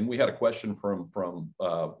bit. And we had a question from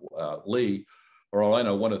Lee or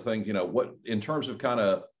Orlando. One of the things, what in terms of kind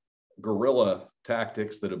of guerrilla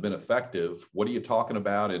tactics that have been effective, what are you talking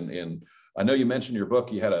about? And I know you mentioned in your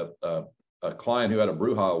book you had a client who had a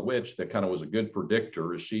brouhaha witch that kind of was a good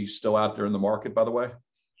predictor. Is she still out there in the market, by the way?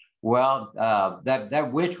 Well,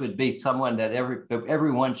 that witch would be someone that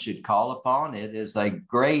everyone should call upon. It is a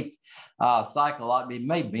great psychological. It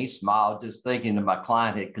made me smile just thinking that my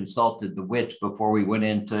client had consulted the witch before we went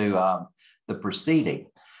into the proceeding.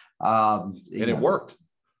 And it worked.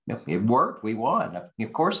 It worked. We won.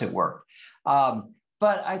 Of course, it worked.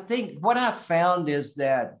 But I think what I found is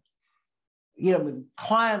that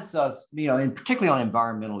clients, and particularly on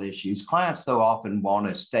environmental issues, clients so often want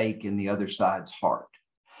a stake in the other side's heart.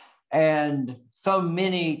 And so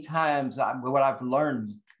many times, what I've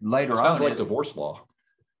learned later on sounds like divorce law.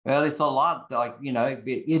 Well, it's a lot like,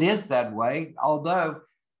 it is that way. Although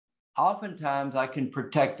oftentimes I can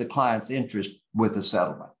protect the client's interest with a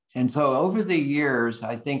settlement. And so over the years,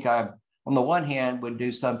 I think I, on the one hand, would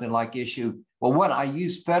do something like I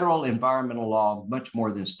use federal environmental law much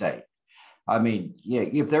more than state. I mean,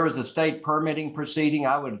 if there was a state permitting proceeding,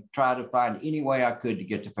 I would try to find any way I could to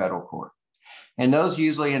get to federal court. And those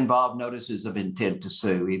usually involve notices of intent to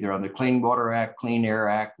sue, either on the Clean Water Act, Clean Air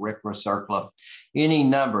Act, RCRA, CERCLA, any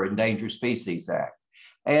number, Endangered Species Act.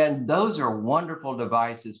 And those are wonderful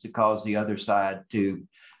devices to cause the other side to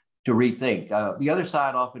rethink. The other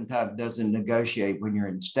side oftentimes doesn't negotiate when you're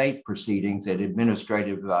in state proceedings at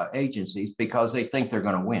administrative agencies because they think they're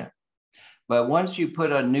going to win. But once you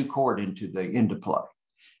put a new court into play,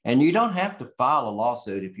 and you don't have to file a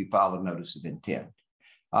lawsuit if you file a notice of intent,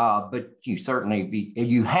 but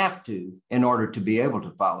you have to in order to be able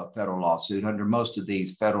to file a federal lawsuit under most of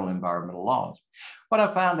these federal environmental laws. What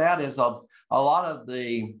I found out is a lot of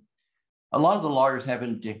the lawyers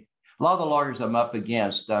I'm up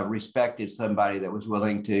against respected somebody that was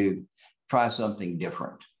willing to try something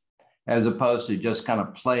different, as opposed to just kind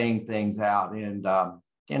of playing things out. And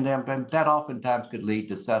that oftentimes could lead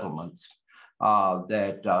to settlements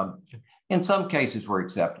that in some cases were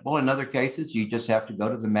acceptable. In other cases, you just have to go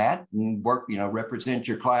to the mat and work, represent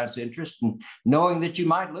your client's interest, and knowing that you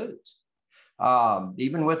might lose,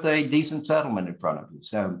 even with a decent settlement in front of you.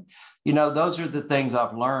 So, those are the things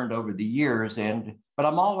I've learned over the years. But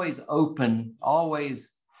I'm always open, always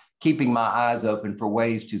keeping my eyes open for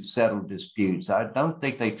ways to settle disputes. I don't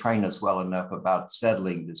think they train us well enough about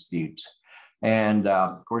settling disputes. And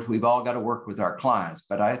of course, we've all got to work with our clients.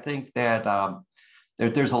 But I think that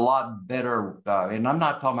there's a lot better, and I'm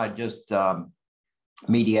not talking about just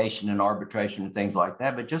mediation and arbitration and things like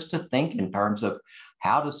that, but just to think in terms of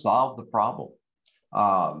how to solve the problem.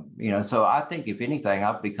 So I think if anything,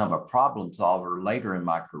 I've become a problem solver later in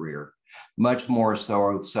my career, much more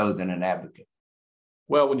so than an advocate.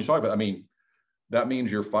 Well, when you talk about, that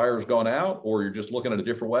means your fire's gone out, or you're just looking at a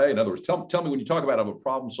different way. In other words, tell me when you talk about I'm a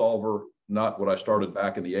problem solver, not what I started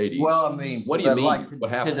back in the 80s. Well, what do you mean? Like what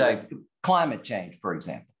happened? Today, climate change, for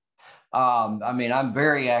example. I'm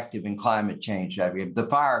very active in climate change. The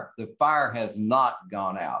fire has not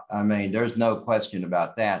gone out. There's no question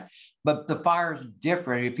about that. But the fire is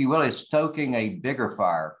different, if you will. It's stoking a bigger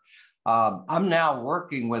fire. I'm now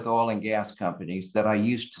working with oil and gas companies that I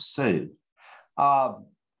used to sue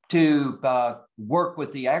to work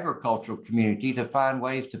with the agricultural community to find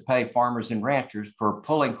ways to pay farmers and ranchers for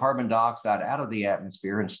pulling carbon dioxide out of the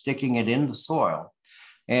atmosphere and sticking it in the soil.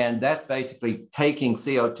 And that's basically taking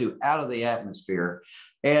CO2 out of the atmosphere.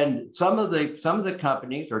 And some of the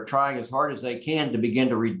companies are trying as hard as they can to begin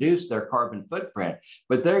to reduce their carbon footprint,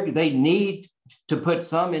 but they need to put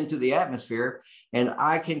some into the atmosphere. And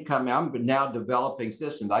I'm now developing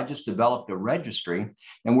systems. I just developed a registry,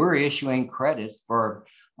 and we're issuing credits for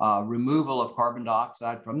removal of carbon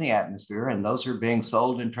dioxide from the atmosphere, and those are being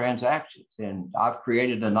sold in transactions. And I've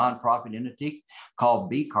created a nonprofit entity called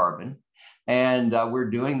B Carbon, and we're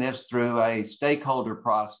doing this through a stakeholder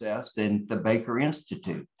process in the Baker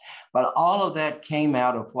Institute. But all of that came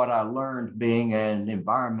out of what I learned being an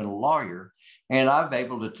environmental lawyer, and I'm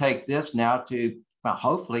able to take this now to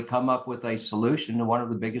hopefully come up with a solution to one of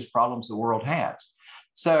the biggest problems the world has.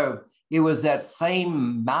 So it was that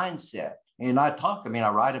same mindset. And I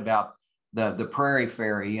write about the prairie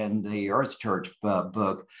fairy in the Earth Church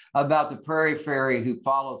book, about the prairie fairy who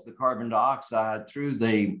follows the carbon dioxide through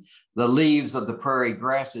the leaves of the prairie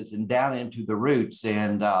grasses and down into the roots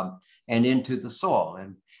and into the soil.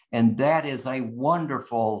 And that is a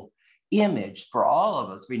wonderful image for all of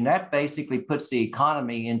us. I mean, that basically puts the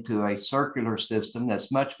economy into a circular system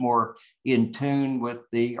that's much more in tune with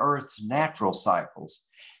the Earth's natural cycles.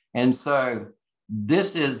 And so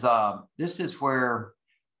this is where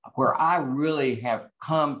I really have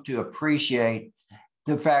come to appreciate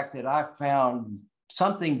the fact that I found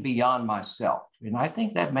something beyond myself. And I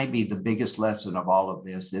think that may be the biggest lesson of all of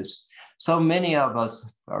this is so many of us,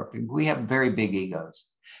 we have very big egos.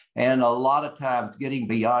 And a lot of times getting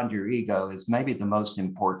beyond your ego is maybe the most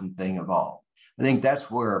important thing of all. I think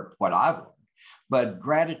that's what I've learned. But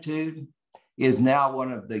gratitude is now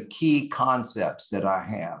one of the key concepts that I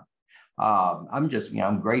have.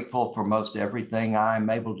 I'm grateful for most everything I'm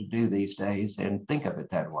able to do these days and think of it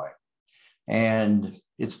that way. And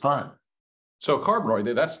it's fun. So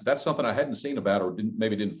carbon, that's something I hadn't seen about or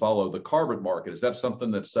maybe didn't follow. The carbon market, is that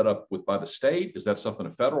something that's set up by the state? Is that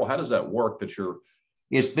something federal? How does that work that you're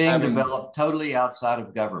It's being developed totally outside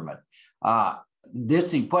of government.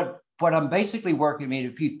 What I'm basically working, I mean,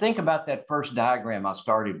 if you think about that first diagram I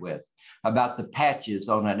started with about the patches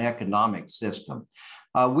on an economic system,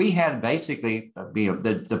 we had basically,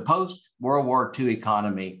 the post-World War II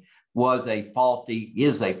economy is a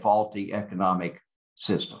faulty economic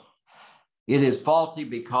system. It is faulty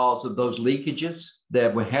because of those leakages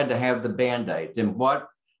that we had to have the Band-Aids. And what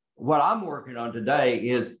I'm working on today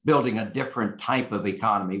is building a different type of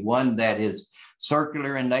economy, one that is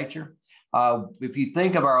circular in nature. If you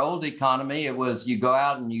think of our old economy, it was you go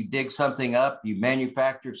out and you dig something up, you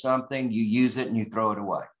manufacture something, you use it and you throw it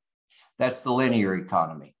away. That's the linear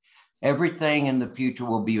economy. Everything in the future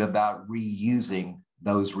will be about reusing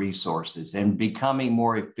those resources and becoming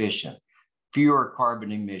more efficient, fewer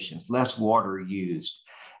carbon emissions, less water used.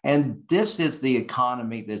 And this is the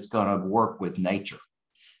economy that's going to work with nature.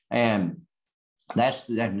 And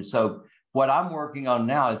so what I'm working on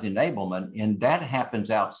now is enablement, and that happens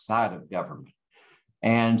outside of government.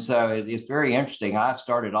 And so it's very interesting. I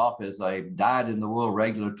started off as a dyed-in-the-wool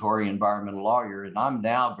regulatory environmental lawyer, and I'm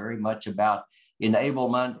now very much about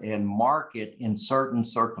enablement and market in certain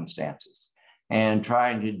circumstances and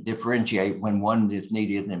trying to differentiate when one is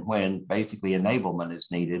needed and when basically enablement is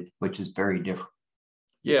needed, which is very different.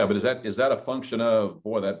 Yeah, but is that a function of,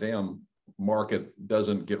 boy, that damn market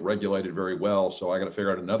doesn't get regulated very well, so I got to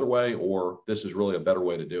figure out another way, or this is really a better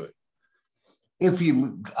way to do it?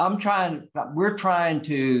 We're trying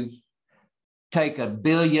to take 1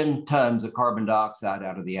 billion tons of carbon dioxide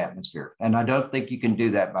out of the atmosphere. And I don't think you can do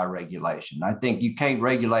that by regulation. I think you can't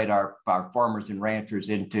regulate our farmers and ranchers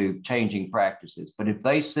into changing practices. But if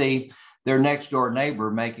they see their next door neighbor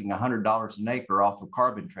making $100 an acre off of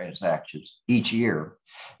carbon transactions each year,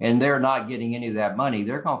 and they're not getting any of that money,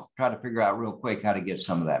 they're going to try to figure out real quick how to get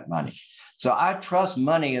some of that money. So I trust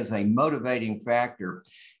money as a motivating factor.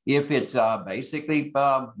 If it's basically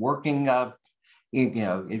working,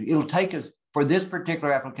 it'll take us, for this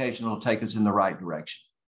particular application, it'll take us in the right direction.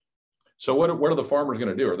 So what are the farmers going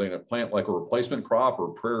to do? Are they going to plant like a replacement crop or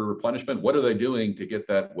prairie replenishment? What are they doing to get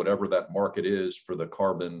that, whatever that market is for the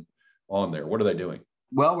carbon on there? What are they doing?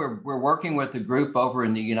 Well, we're working with a group over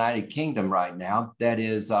in the United Kingdom right now that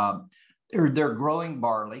is, they're growing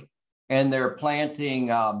barley and they're planting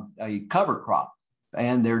a cover crop.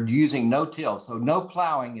 And they're using no-till. So no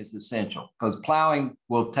plowing is essential because plowing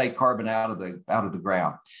will take carbon out of the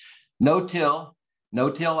ground. No-till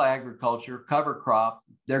agriculture, cover crop,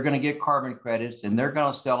 they're going to get carbon credits and they're going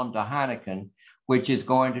to sell them to Heineken, which is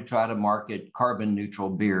going to try to market carbon neutral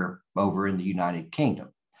beer over in the United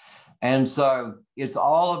Kingdom. And so it's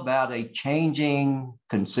all about a changing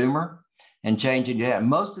consumer and changing.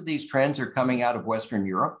 Most of these trends are coming out of Western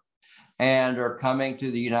Europe and are coming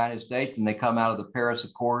to the United States, and they come out of the Paris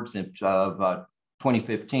Accords of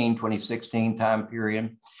 2015, 2016 time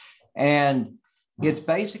period. And it's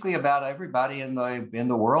basically about everybody in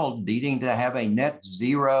the world needing to have a net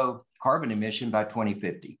zero carbon emission by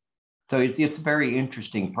 2050. So it's a very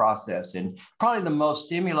interesting process and probably the most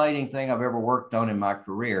stimulating thing I've ever worked on in my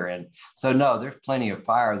career. And so, no, there's plenty of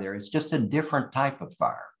fire there. It's just a different type of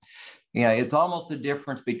fire. It's almost the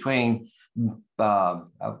difference between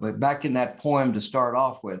back in that poem to start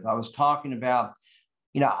off with, I was talking about,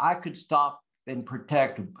 I could stop and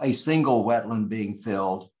protect a single wetland being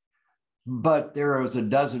filled, but there was a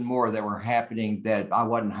dozen more that were happening that I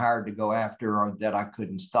wasn't hired to go after or that I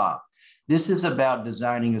couldn't stop. This is about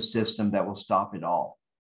designing a system that will stop it all.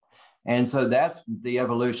 And so that's the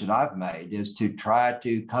evolution I've made, is to try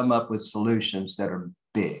to come up with solutions that are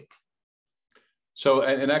big. So,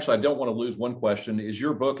 and actually, I don't want to lose one question. Is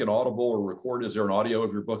your book an audible or recorded? Is there an audio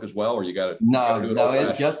of your book as well, or you got to? No,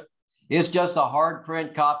 it's just a hard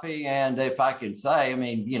print copy. And if I can say,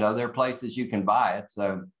 there are places you can buy it.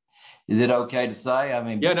 So, Is it okay to say? I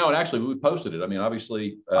mean, yeah, no, and actually we posted it. I mean,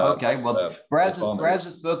 obviously. Okay, well,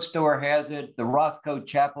 Brazos Bookstore has it. The Rothko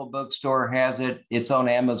Chapel Bookstore has it. It's on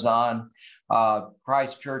Amazon.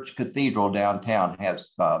 Christ Church Cathedral downtown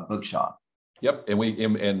has a bookshop. Yep,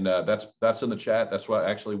 and that's in the chat. That's why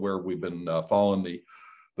actually where we've been following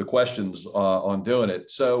the questions on doing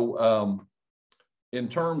it. So in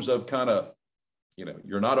terms of kind of,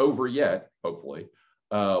 you're not over yet, hopefully.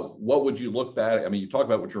 What would you look at? I mean, you talk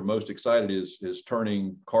about what you're most excited is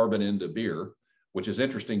turning carbon into beer, which is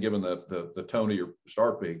interesting given the tone of your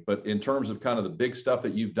start being. But in terms of kind of the big stuff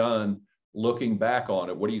that you've done, looking back on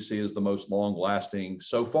it, what do you see as the most long lasting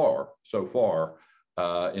so far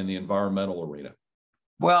in the environmental arena?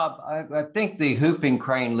 Well, I think the whooping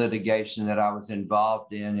crane litigation that I was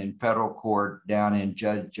involved in federal court down in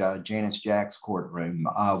Judge Janice Jack's courtroom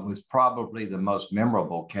was probably the most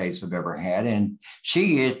memorable case I've ever had. And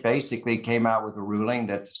it basically came out with a ruling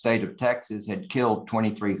that the state of Texas had killed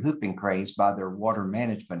 23 whooping cranes by their water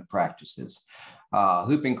management practices.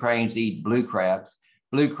 Whooping cranes eat blue crabs.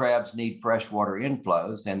 Blue crabs need freshwater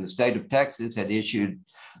inflows, and the state of Texas had issued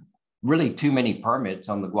really too many permits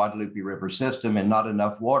on the Guadalupe River system, and not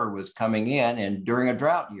enough water was coming in. And during a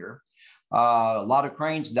drought year, a lot of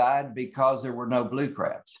cranes died because there were no blue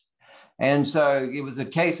crabs. And so it was a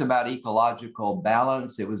case about ecological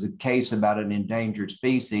balance. It was a case about an endangered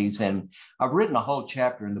species. And I've written a whole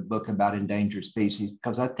chapter in the book about endangered species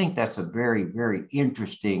because I think that's a very, very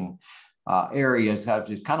interesting areas.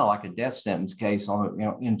 It's kind of like a death sentence case on,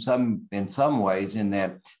 in some ways, in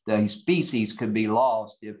that the species could be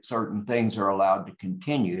lost if certain things are allowed to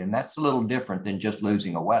continue. And that's a little different than just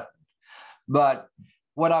losing a weapon. But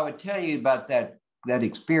what I would tell you about that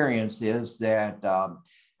experience is that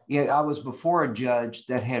I was before a judge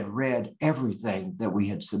that had read everything that we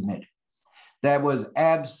had submitted, that was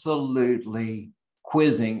absolutely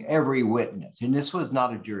quizzing every witness. And this was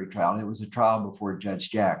not a jury trial. It was a trial before Judge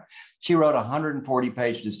Jack. She wrote a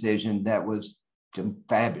 140-page decision that was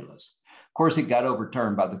fabulous. Of course, it got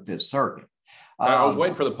overturned by the Fifth Circuit. I was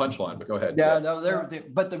waiting for the punchline, but go ahead.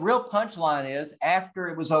 But the real punchline is, after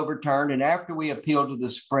it was overturned and after we appealed to the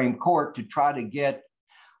Supreme Court to try to get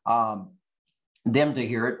them to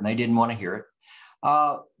hear it, and they didn't want to hear it,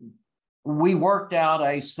 we worked out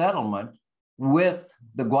a settlement with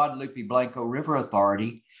the Guadalupe Blanco River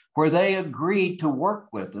Authority, where they agreed to work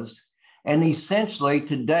with us. And essentially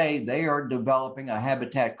today they are developing a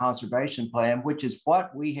habitat conservation plan, which is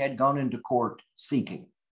what we had gone into court seeking.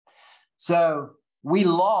 So we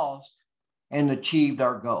lost and achieved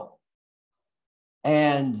our goal.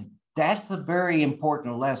 And that's a very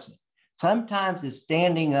important lesson. Sometimes it's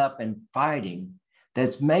standing up and fighting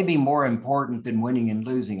that's maybe more important than winning and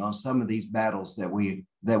losing on some of these battles that we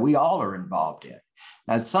all are involved in.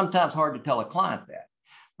 Now, it's sometimes hard to tell a client that,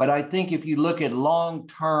 but I think if you look at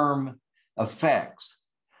long-term effects,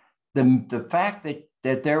 the fact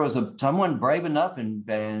that there was someone brave enough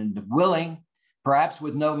and willing, perhaps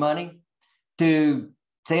with no money, to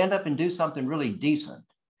stand up and do something really decent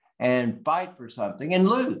and fight for something and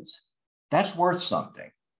lose, that's worth something.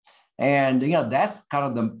 And, that's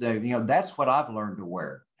kind of that's what I've learned to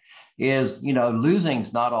wear is,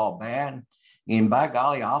 losing's not all bad. And by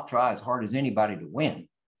golly, I'll try as hard as anybody to win.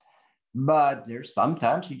 But there's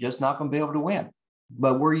sometimes you're just not going to be able to win.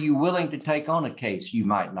 But were you willing to take on a case you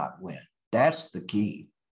might not win? That's the key.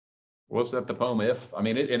 What's that, the poem If? I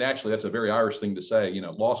mean, and actually that's a very Irish thing to say.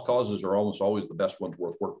 Lost causes are almost always the best ones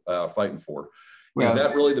worth fighting for. Well, is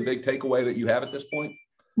that really the big takeaway that you have at this point?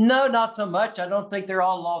 No, not so much. I don't think they're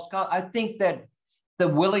all lost causes. I think that the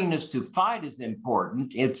willingness to fight is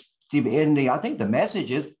important. I think the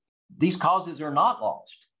message is these causes are not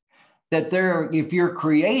lost. That if you're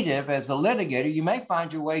creative as a litigator, you may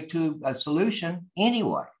find your way to a solution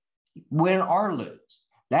anyway, win or lose.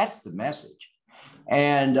 That's the message.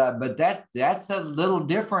 And but that's a little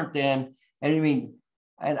different than, and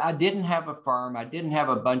I didn't have a firm. I didn't have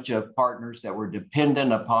a bunch of partners that were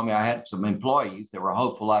dependent upon me. I had some employees that were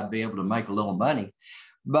hopeful I'd be able to make a little money,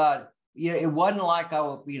 but it wasn't like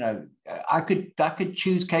I could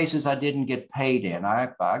choose cases I didn't get paid in. I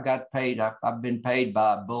got paid. I've been paid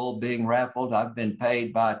by a bull being raffled. I've been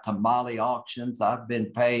paid by tamale auctions. I've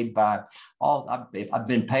been paid by I've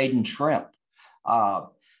been paid in shrimp.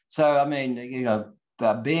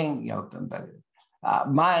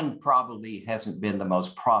 Mine probably hasn't been the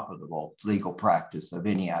most profitable legal practice of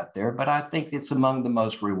any out there, but I think it's among the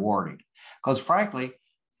most rewarding because, frankly,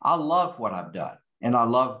 I love what I've done and I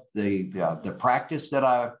love the practice that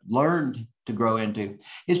I've learned to grow into.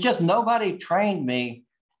 It's just nobody trained me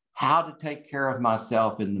how to take care of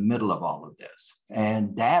myself in the middle of all of this,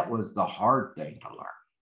 and that was the hard thing to learn.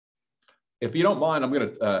 if you don't mind, I'm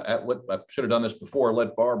going to, I should have done this before,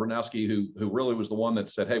 let Barb Ranowski, who really was the one that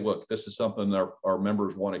said, hey, look, this is something our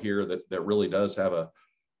members want to hear that really does have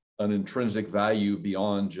an intrinsic value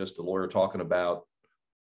beyond just a lawyer talking about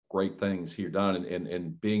great things here done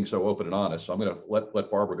and being so open and honest. So I'm going to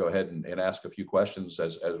let Barbara go ahead and ask a few questions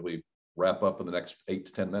as we wrap up in the next 8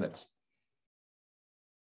 to 10 minutes.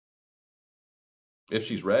 If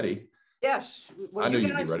she's ready. Yes. Well, I knew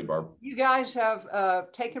you'd be ready, Barb. You guys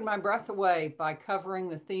have taken my breath away by covering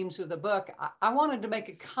the themes of the book. I wanted to make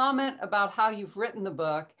a comment about how you've written the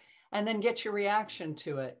book and then get your reaction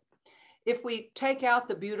to it. If we take out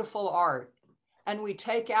the beautiful art and we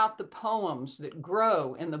take out the poems that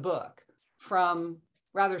grow in the book, from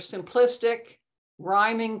rather simplistic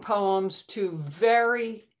rhyming poems to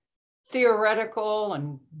very theoretical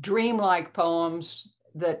and dreamlike poems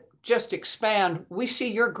that just expand, we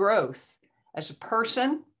see your growth as a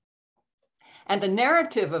person. And the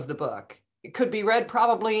narrative of the book, it could be read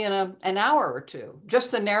probably in an hour or two,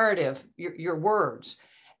 just the narrative, your words,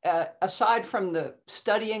 aside from the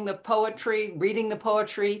studying the poetry, reading the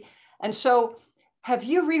poetry. And so have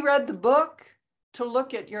you reread the book to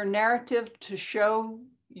look at your narrative to show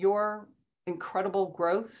your incredible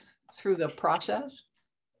growth through the process?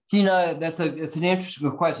 You know, it's an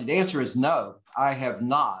interesting question. The answer is no, I have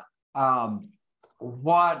not.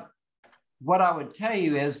 What I would tell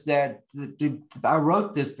you is that I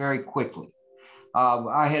wrote this very quickly.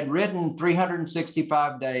 I had written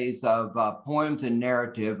 365 days of poems and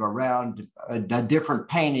narrative around a different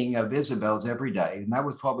painting of Isabel's every day. And that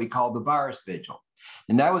was what we call the virus vigil.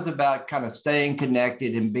 And that was about kind of staying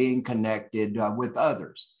connected and being connected with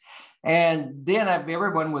others. And then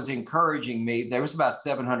everyone was encouraging me. There was about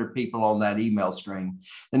 700 people on that email stream,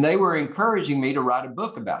 and they were encouraging me to write a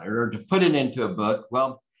book about it or to put it into a book.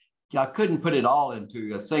 Well, I couldn't put it all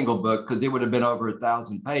into a single book because it would have been over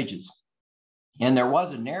 1,000 pages. And there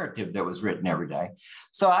was a narrative that was written every day.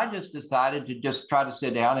 So I just decided to just try to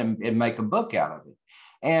sit down and make a book out of it.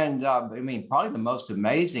 And I mean, probably the most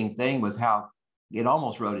amazing thing was how it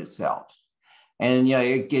almost wrote itself. And, you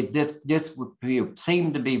know, this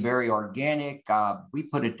seemed to be very organic. We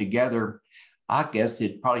put it together. I guess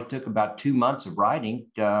it probably took about 2 months of writing,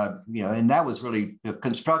 you know, and that was really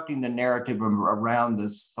constructing the narrative around the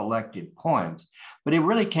selected poems. But it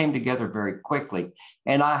really came together very quickly.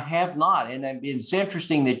 And I have not, and it's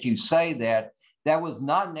interesting that you say that was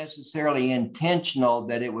not necessarily intentional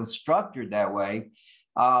that it was structured that way,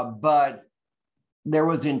 but there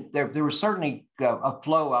was certainly a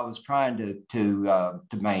flow I was trying to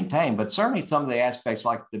maintain, but certainly some of the aspects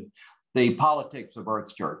like the politics of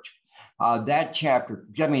Earth Church. That chapter,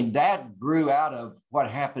 I mean, that grew out of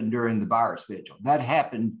what happened during the virus vigil. That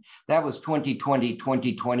was 2020,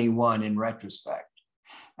 2021 in retrospect.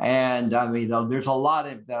 And I mean, there's a lot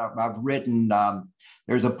of that I've written.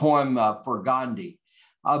 There's a poem for Gandhi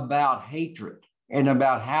about hatred and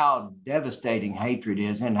about how devastating hatred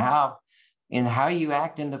is and how you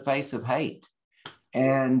act in the face of hate.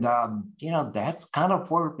 And, you know, that's kind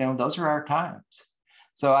of where, you know, those are our times.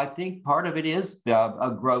 So I think part of it is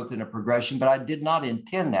a growth and a progression, but I did not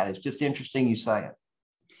intend that. It's just interesting you say it.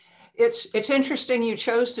 It's interesting you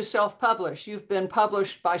chose to self-publish. You've been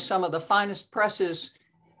published by some of the finest presses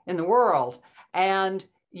in the world. And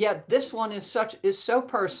yet this one is so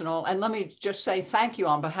personal. And let me just say thank you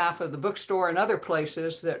on behalf of the bookstore and other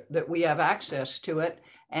places that we have access to it.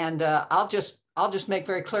 And I'll just make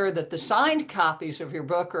very clear that the signed copies of your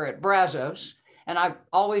book are at Brazos. And I've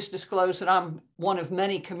always disclosed that I'm one of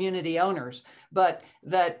many community owners, but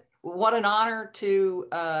that what an honor to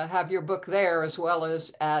have your book there, as well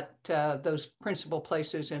as at those principal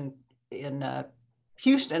places in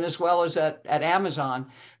Houston, as well as at Amazon.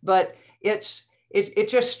 But it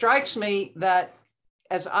just strikes me that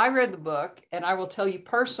as I read the book, and I will tell you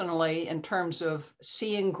personally, in terms of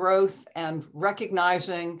seeing growth and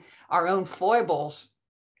recognizing our own foibles,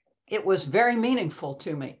 it was very meaningful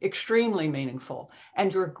to me, extremely meaningful.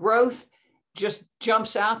 And your growth just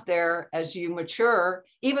jumps out there as you mature,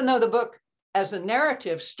 even though the book as a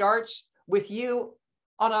narrative starts with you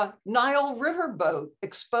on a Nile River boat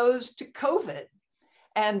exposed to COVID.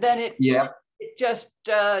 And then it just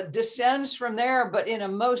descends from there, but in a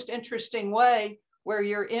most interesting way, where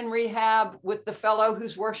you're in rehab with the fellow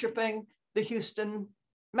who's worshiping the Houston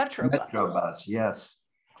Metro bus. Yes.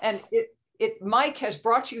 And Mike has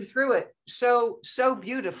brought you through it so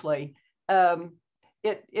beautifully.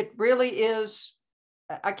 It really is.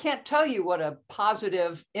 I can't tell you what a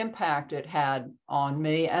positive impact it had on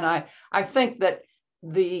me. And I think that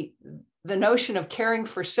the notion of caring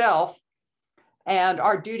for self and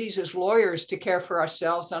our duties as lawyers to care for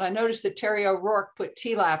ourselves. And I noticed that Terry O'Rourke put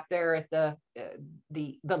TLAP there at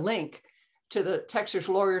the link to the Texas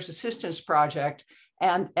Lawyers Assistance Project.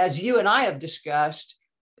 And as you and I have discussed,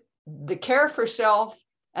 the care for self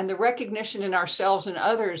and the recognition in ourselves and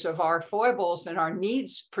others of our foibles and our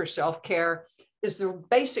needs for self-care is the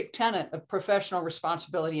basic tenet of professional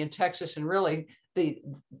responsibility in Texas, and really the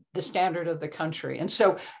standard of the country. And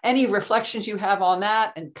so any reflections you have on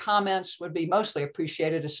that and comments would be mostly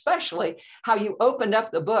appreciated, especially how you opened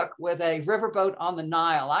up the book with a riverboat on the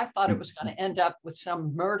Nile. I thought it was going to end up with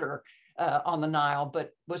some murder on the Nile,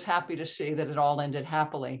 but was happy to see that it all ended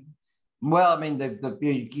happily. Well, I mean,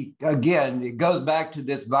 again, it goes back to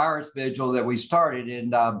this virus vigil that we started,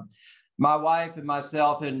 and my wife and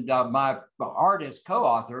myself and my artist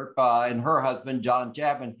co-author and her husband, John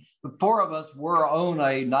Chapman, the four of us were on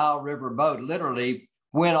a Nile River boat, literally,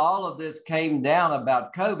 when all of this came down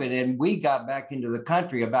about COVID, and we got back into the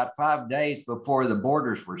country about 5 days before the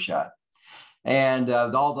borders were shut. And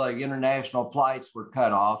all the international flights were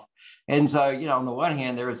cut off. And so, you know, on the one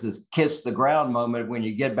hand, there was this kiss the ground moment when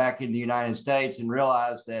you get back in the United States and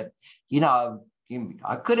realize that, you know,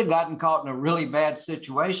 I could have gotten caught in a really bad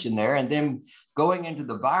situation there. And then going into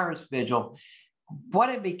the virus vigil, what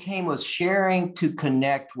it became was sharing to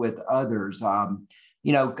connect with others.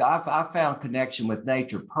 You know, I found connection with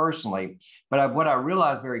nature personally, but what I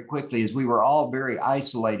realized very quickly is we were all very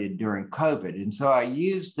isolated during COVID. And so I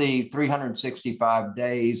used the 365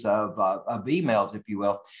 days of emails, if you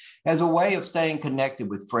will, as a way of staying connected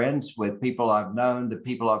with friends, with people I've known, the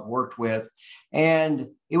people I've worked with. And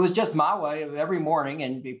it was just my way of every morning,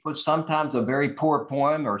 and it was sometimes a very poor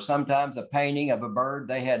poem or sometimes a painting of a bird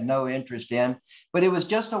they had no interest in, but it was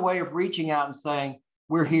just a way of reaching out and saying,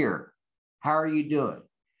 we're here. How are you doing?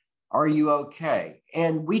 Are you okay?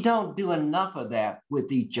 And we don't do enough of that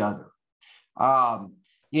with each other.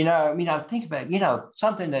 You know, I mean, I think about, you know,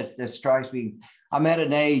 something that strikes me. I'm at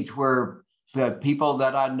an age where the people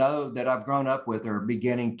that I know that I've grown up with are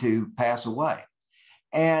beginning to pass away.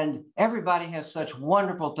 And everybody has such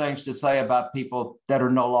wonderful things to say about people that are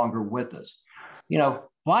no longer with us. You know,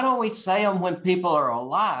 why don't we say them when people are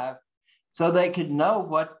alive so they could know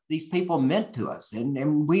what these people meant to us?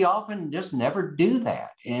 And we often just never do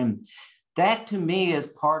that. And that to me is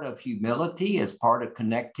part of humility, it's part of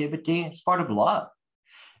connectivity, it's part of love.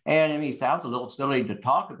 And I mean, it sounds a little silly to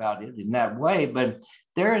talk about it in that way, but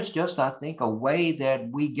there is just, I think, a way that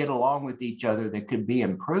we get along with each other that could be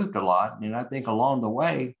improved a lot. And I think along the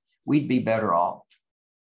way, we'd be better off.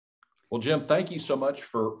 Well, Jim, thank you so much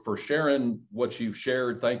for sharing what you've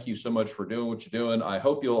shared. Thank you so much for doing what you're doing. I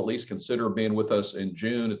hope you'll at least consider being with us in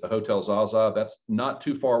June at the Hotel Zaza. That's not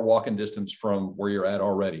too far walking distance from where you're at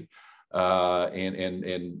already,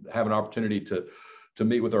 and have an opportunity to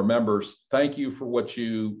meet with our members. Thank you for what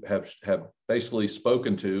you have basically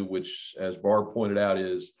spoken to, which, as Barb pointed out,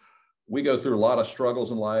 is we go through a lot of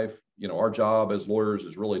struggles in life. You know, our job as lawyers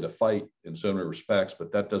is really to fight in so many respects,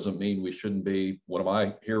 but that doesn't mean we shouldn't be. One of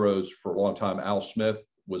my heroes for a long time, Al Smith,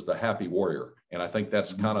 was the happy warrior. And I think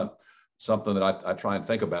that's kind of something that I try and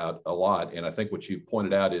think about a lot. And I think what you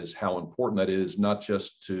pointed out is how important that is, not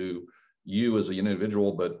just to you as an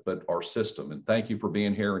individual, but our system. And thank you for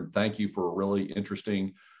being here. And thank you for a really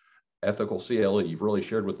interesting ethical CLE. You've really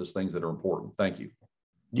shared with us things that are important. Thank you.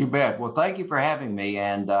 You bet. Well, thank you for having me.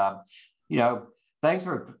 And, you know, thanks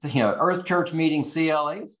for, you know, Earth Church meeting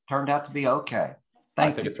CLEs turned out to be okay.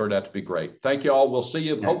 I think it turned out to be great. Thank you all. We'll see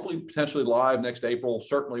you hopefully potentially live next April.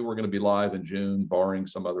 Certainly we're going to be live in June, barring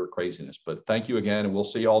some other craziness. But thank you again, and we'll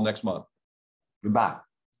see you all next month. Goodbye.